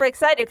getting super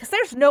excited because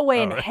there's no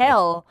way in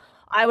hell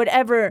I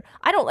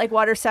don't like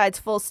water slides,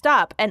 full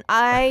stop. And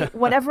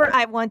whenever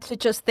I want to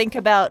just think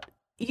about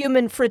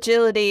human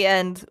fragility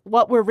and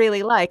what we're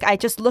really like, I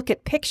just look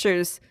at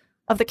pictures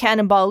of the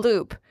Cannonball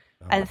Loop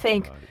and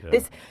think,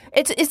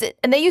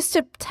 and they used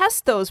to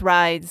test those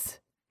rides,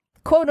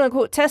 quote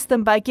unquote, test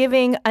them by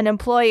giving an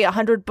employee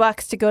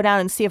 $100 to go down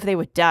and see if they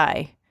would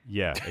die.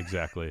 Yeah,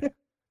 exactly.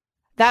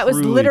 That was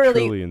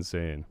literally truly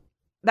insane.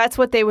 That's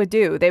what they would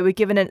do. They would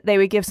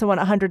give someone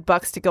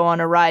 $100 to go on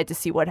a ride to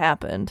see what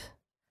happened.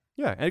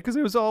 Yeah, and because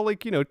it was all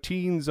like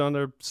teens on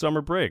their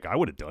summer break. I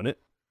would have done it.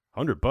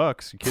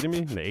 $100? You kidding me?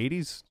 In the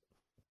 80s?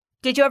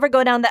 Did you ever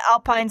go down the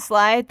Alpine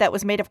slide that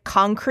was made of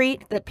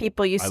concrete that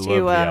people used to? I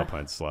love the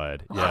Alpine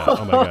slide. Yeah.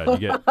 Oh my God,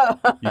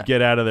 you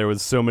get out of there with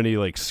so many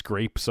like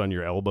scrapes on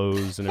your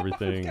elbows and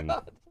everything. And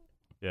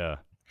yeah.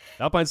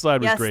 The Alpine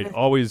slide was great.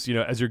 Always,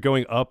 as you're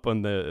going up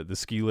on the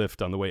ski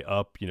lift on the way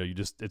up,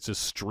 it's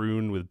just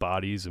strewn with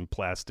bodies and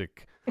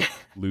plastic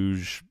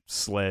luge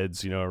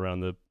sleds, around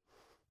the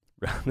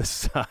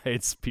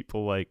sides.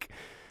 People like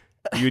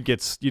you'd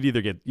get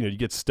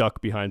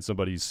stuck behind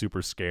somebody who's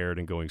super scared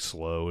and going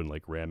slow and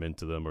like ram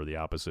into them, or the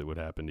opposite would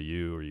happen to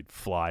you, or you'd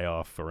fly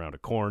off around a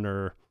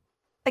corner.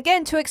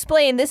 Again, to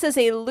explain, this is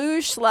a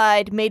luge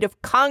slide made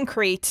of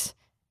concrete,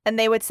 and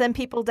they would send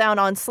people down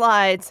on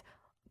slides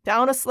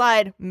down a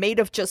slide made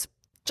of just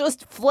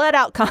flat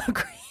out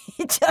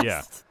concrete.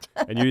 Yeah.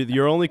 And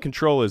your only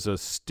control is a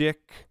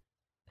stick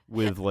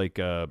with like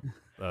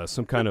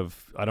some kind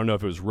of, I don't know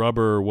if it was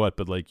rubber or what,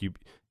 but like you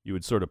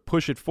would sort of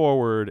push it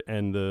forward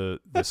and the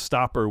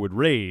stopper would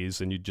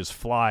raise and you'd just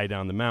fly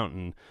down the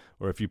mountain.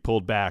 Or if you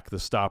pulled back, the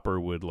stopper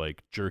would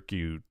like jerk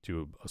you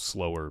to a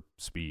slower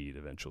speed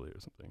eventually or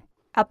something.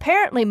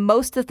 Apparently,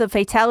 most of the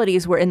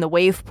fatalities were in the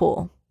wave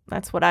pool.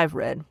 That's what I've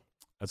read.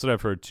 That's what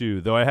I've heard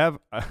too. Though I have,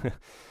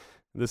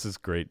 this is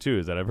great too,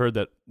 is that I've heard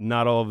that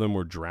not all of them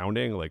were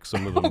drowning. Like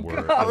some of them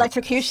were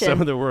electrocution.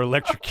 Some of them were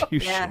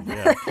electrocution.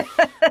 Yeah.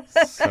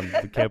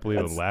 I can't believe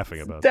I'm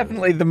laughing about that.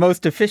 Definitely the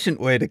most efficient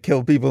way to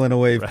kill people in a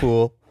wave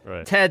pool.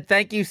 Right. Ted,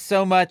 thank you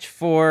so much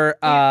for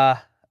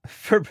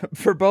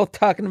both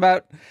talking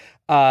about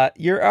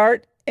your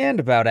art and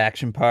about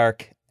Action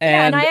Park.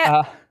 And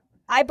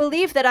I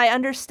believe that I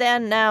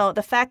understand now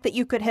the fact that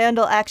you could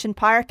handle Action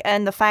Park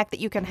and the fact that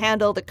you can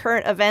handle the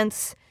current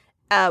events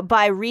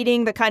by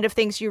reading the kind of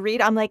things you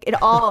read. I'm like,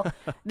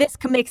 this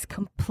makes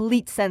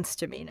complete sense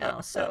to me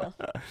now. So,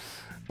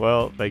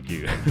 well, thank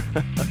you.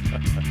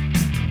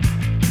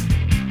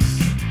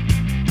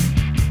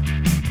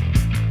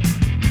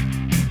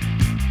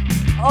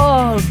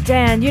 Oh,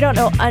 Dan, you don't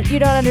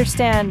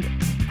understand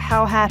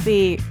how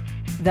happy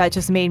that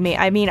just made me.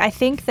 I mean, I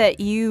think that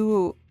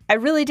I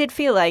really did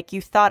feel like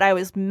you thought I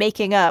was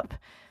making up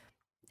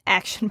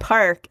Action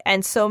Park,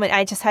 and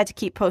I just had to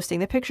keep posting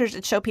the pictures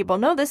and show people,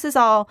 no, this is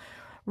all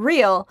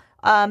real.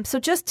 So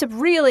just to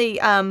really,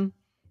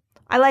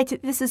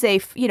 this is a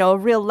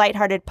real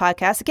lighthearted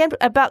podcast, again,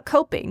 about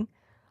coping.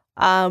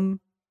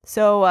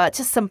 So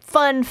just some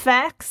fun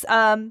facts.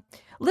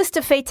 List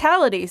of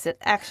fatalities at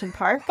Action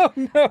Park. Oh,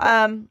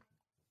 no.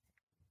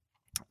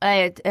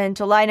 In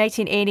July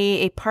 1980,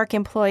 a park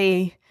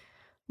employee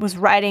was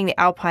riding the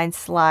Alpine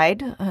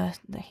slide.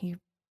 He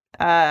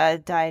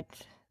died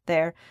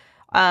there.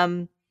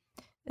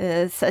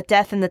 It's a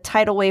death in the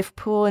tidal wave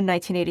pool in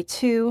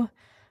 1982.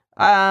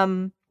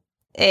 In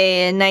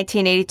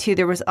 1982,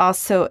 there was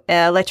also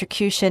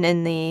electrocution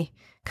in the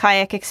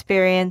kayak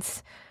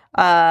experience.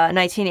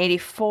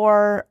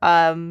 1984,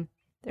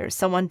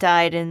 someone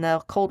died in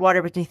the cold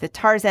water beneath the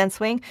Tarzan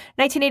swing.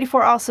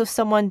 1984, also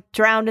someone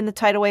drowned in the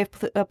tidal wave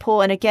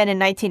pool. And again, in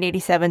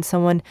 1987,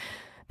 someone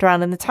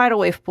drowned in the tidal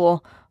wave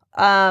pool.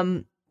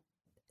 And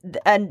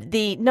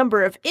the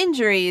number of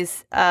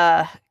injuries,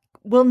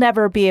 we'll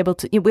never be able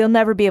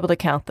to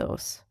count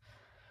those.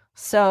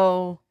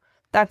 So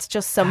that's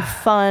just some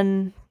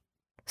fun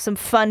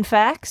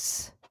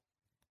facts.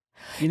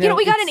 We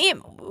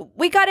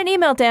got an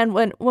email, Dan,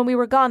 when we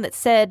were gone that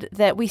said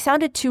that we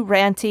sounded too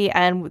ranty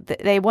and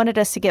they wanted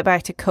us to get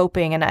back to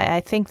coping. And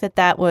I think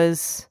that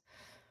was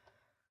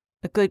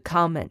a good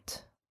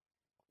comment.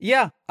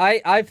 Yeah,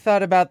 I've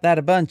thought about that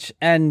a bunch.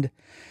 And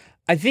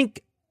I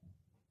think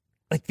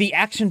like the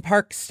Action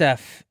Park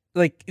stuff,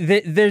 like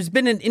there's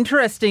been an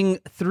interesting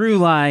through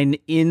line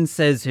in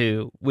Says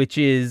Who, which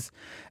is,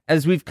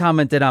 as we've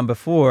commented on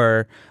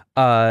before,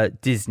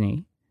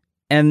 Disney.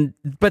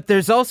 But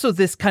there's also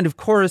this kind of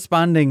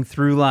corresponding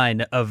through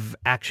line of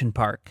Action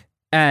Park.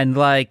 And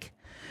like,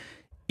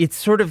 it's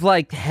sort of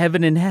like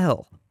heaven and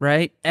hell,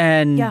 right?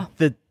 And yeah.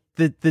 the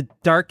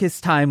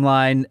darkest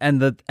timeline and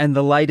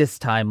the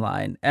lightest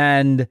timeline.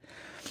 And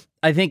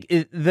I think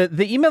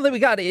the email that we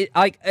got,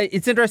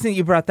 it's interesting that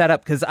you brought that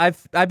up, because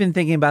I've been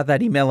thinking about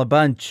that email a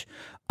bunch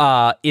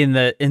in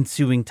the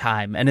ensuing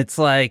time. And it's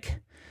like,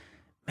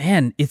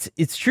 man,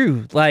 it's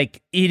true.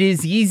 Like, it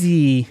is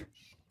easy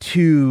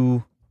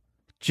to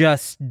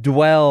just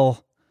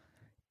dwell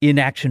in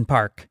Action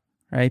Park,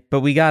 right?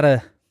 But we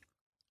gotta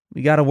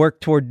work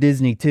toward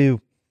Disney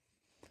too.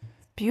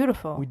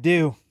 Beautiful. We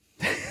do.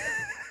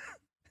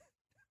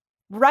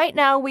 Right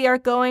now, we are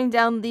going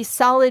down the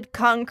solid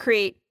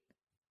concrete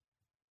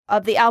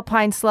of the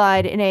Alpine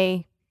slide in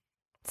a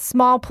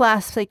small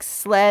plastic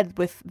sled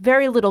with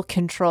very little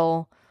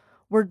control.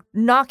 We're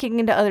knocking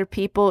into other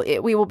people.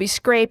 We will be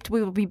scraped.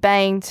 We will be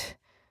banged.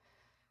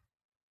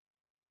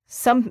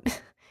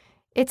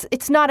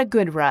 It's not a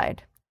good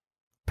ride.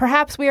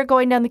 Perhaps we are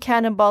going down the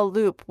Cannonball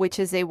Loop, which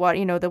is the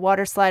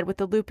water slide with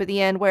the loop at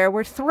the end, where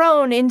we're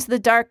thrown into the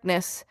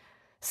darkness,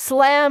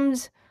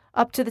 slammed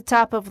up to the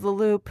top of the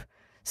loop,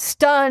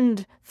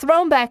 stunned,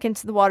 thrown back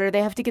into the water.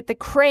 They have to get the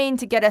crane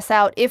to get us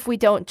out if we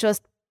don't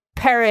just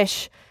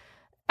perish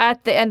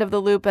at the end of the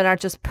loop and are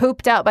just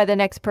pooped out by the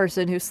next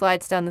person who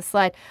slides down the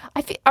slide.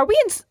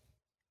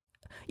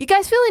 You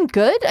guys feeling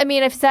good? I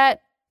mean,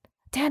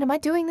 Dan, am I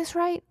doing this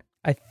right?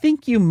 I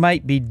think you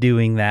might be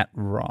doing that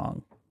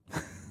wrong.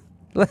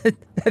 I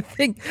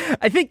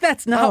think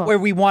that's not where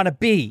we want to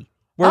be.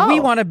 Where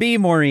we want to be,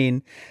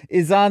 Maureen,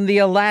 is on the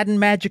Aladdin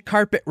Magic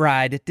Carpet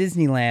ride at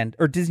Disneyland,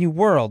 or Disney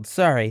World,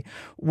 sorry,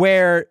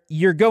 where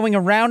you're going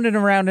around and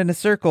around in a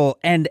circle,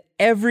 and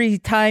every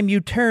time you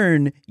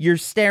turn, you're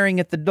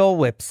staring at the Dole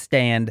Whip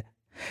stand.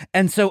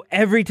 And so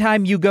every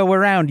time you go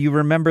around, you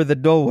remember the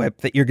Dole Whip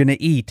that you're going to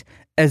eat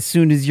as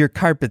soon as your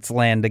carpets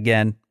land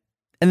again.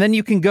 And then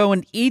you can go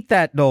and eat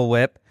that Dole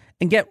Whip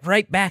and get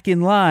right back in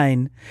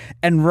line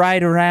and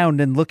ride around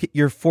and look at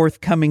your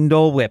forthcoming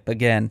Dole Whip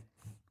again.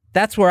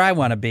 That's where I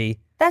want to be.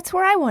 That's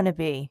where I want to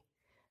be.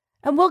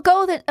 And we'll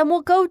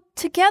go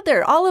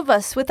together, all of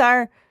us, with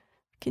our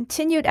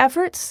continued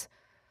efforts,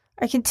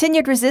 our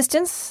continued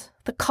resistance,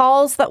 the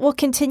calls that we'll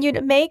continue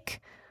to make,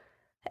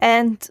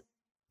 and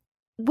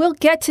we'll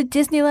get to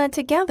Disneyland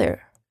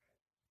together.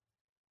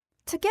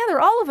 Together,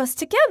 all of us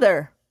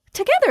together.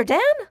 Together, Dan.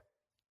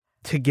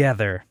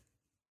 Together.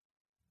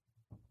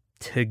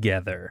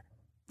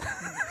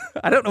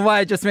 I don't know why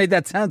I just made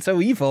that sound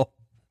so evil.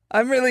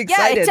 I'm really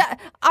excited. Yeah,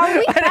 are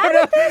we bad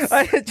at this?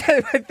 I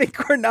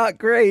think we're not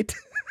great.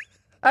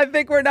 I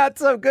think we're not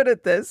so good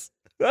at this.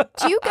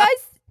 Do you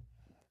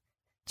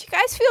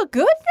guys feel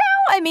good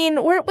now? I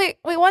mean,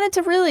 we wanted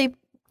to really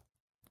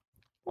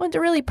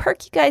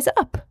perk you guys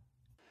up.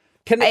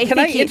 Can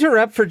I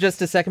interrupt for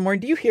just a second, Maureen?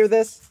 Do you hear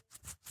this?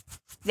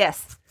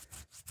 Yes.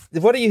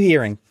 What are you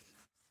hearing?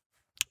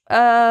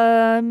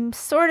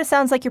 Sort of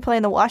sounds like you're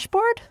playing the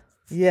washboard.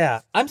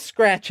 Yeah, I'm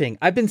scratching.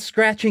 I've been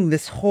scratching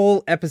this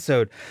whole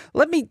episode.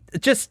 Let me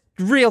just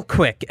real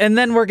quick, and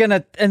then we're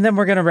gonna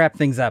wrap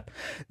things up.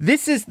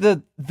 This is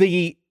the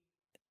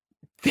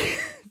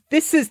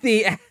this is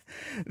the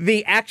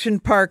action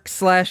park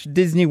 /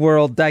 Disney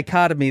World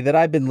dichotomy that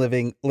I've been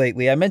living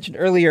lately. I mentioned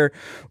earlier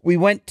we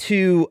went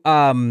to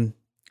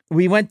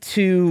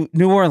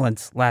New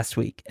Orleans last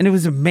week, and it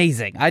was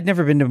amazing. I'd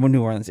never been to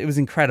New Orleans. It was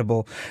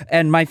incredible.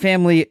 And my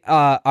family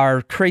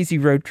are crazy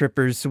road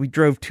trippers, so we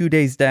drove 2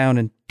 days down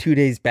and 2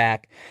 days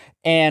back.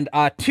 And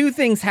two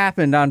things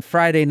happened on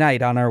Friday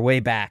night on our way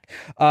back.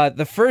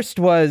 The first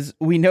was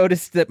we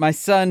noticed that my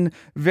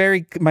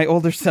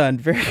older son,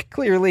 very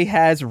clearly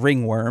has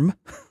ringworm,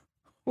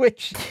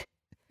 which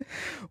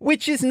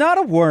is not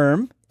a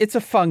worm. It's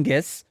a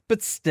fungus,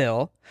 but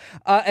still.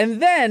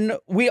 And then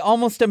we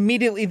almost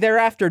immediately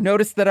thereafter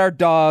noticed that our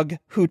dog,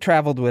 who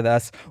traveled with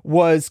us,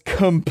 was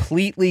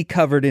completely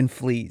covered in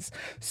fleas.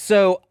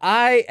 So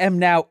I am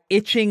now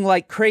itching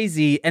like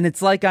crazy, and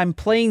it's like I'm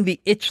playing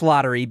the itch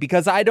lottery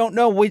because I don't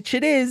know which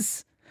it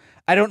is.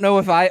 I don't know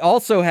if I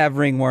also have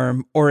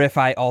ringworm or if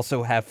I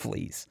also have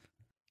fleas.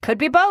 Could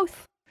be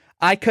both.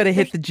 I could have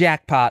hit the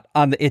jackpot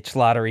on the itch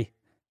lottery.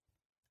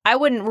 I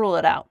wouldn't rule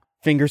it out.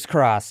 Fingers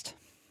crossed.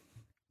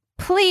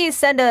 Please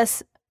send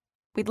us.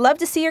 We'd love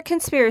to see your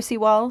conspiracy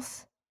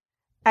walls.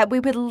 We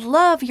would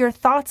love your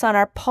thoughts on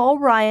our Paul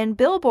Ryan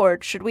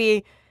billboard. Can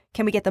we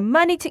get the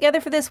money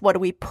together for this? What do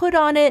we put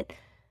on it?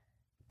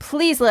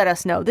 Please let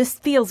us know. This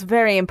feels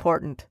very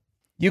important.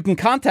 You can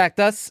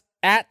contact us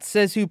at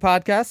Says Who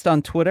Podcast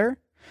on Twitter.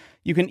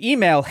 You can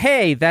email,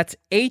 hey, that's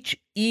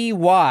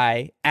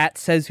HEY at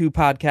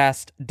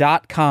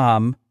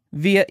sayswhopodcast.com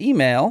via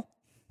email.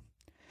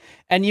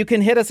 And you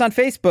can hit us on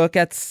Facebook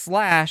at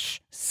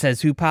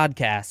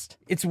 /SaysWhoPodcast.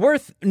 It's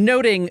worth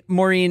noting,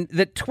 Maureen,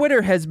 that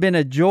Twitter has been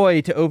a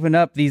joy to open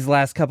up these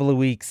last couple of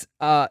weeks.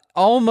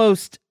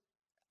 Almost,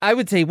 I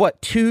would say,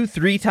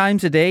 2-3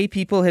 times a day,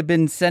 people have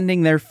been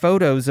sending their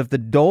photos of the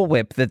Dole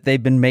Whip that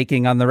they've been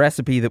making on the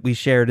recipe that we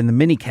shared in the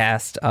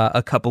minicast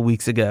a couple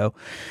weeks ago.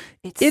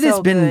 It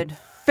has been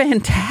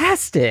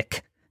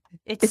fantastic.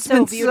 It's so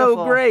been beautiful.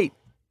 So great.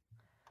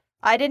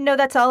 I didn't know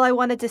that's all I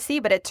wanted to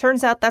see, but it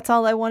turns out that's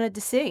all I wanted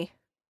to see.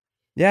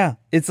 Yeah,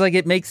 it's like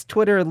it makes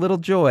Twitter a little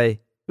joy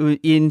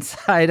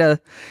inside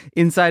a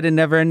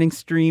never-ending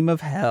stream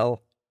of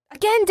hell.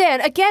 Again, Dan.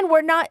 Again,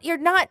 you're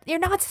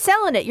not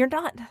selling it. You're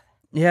not.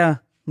 Yeah,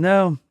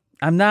 no,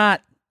 I'm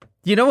not.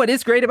 You know what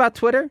is great about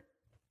Twitter?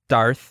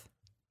 Darth.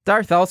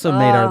 Darth also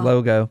made our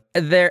logo.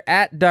 They're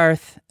at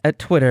Darth at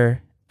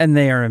Twitter, and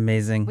they are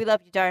amazing. We love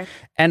you, Darth.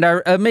 And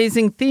our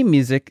amazing theme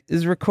music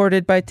is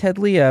recorded by Ted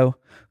Leo,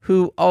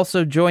 who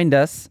also joined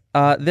us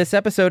this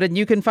episode. And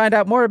you can find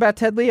out more about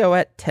Ted Leo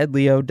at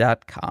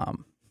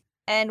tedleo.com.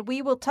 And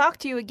we will talk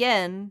to you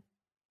again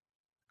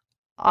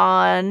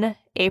on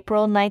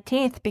April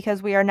 19th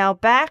because we are now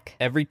back.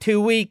 Every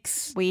 2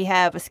 weeks. We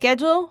have a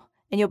schedule,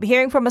 and you'll be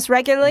hearing from us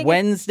regularly.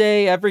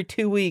 Wednesday every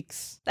 2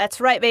 weeks.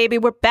 That's right, baby.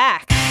 We're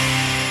back.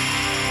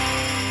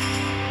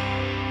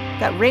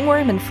 Got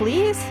ringworm and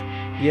fleas?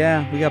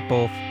 Yeah, we got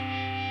both.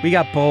 We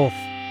got both.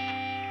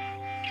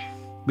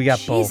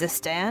 Jesus,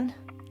 Dan.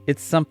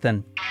 It's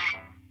something.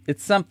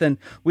 It's something.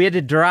 We had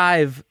to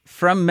drive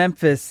from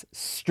Memphis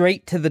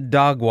straight to the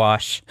dog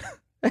wash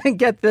and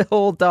get the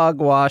whole dog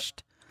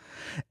washed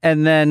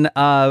and then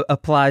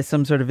apply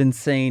some sort of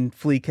insane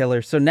flea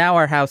killer. So now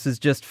our house is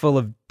just full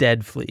of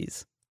dead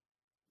fleas.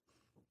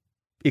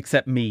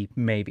 Except me,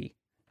 maybe.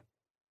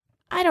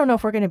 I don't know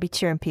if we're going to be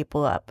cheering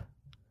people up.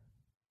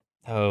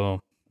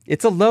 Oh,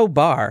 it's a low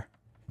bar.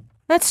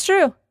 That's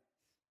true.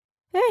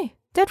 Hey,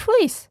 dead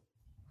fleas.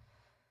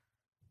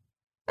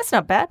 That's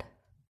not bad.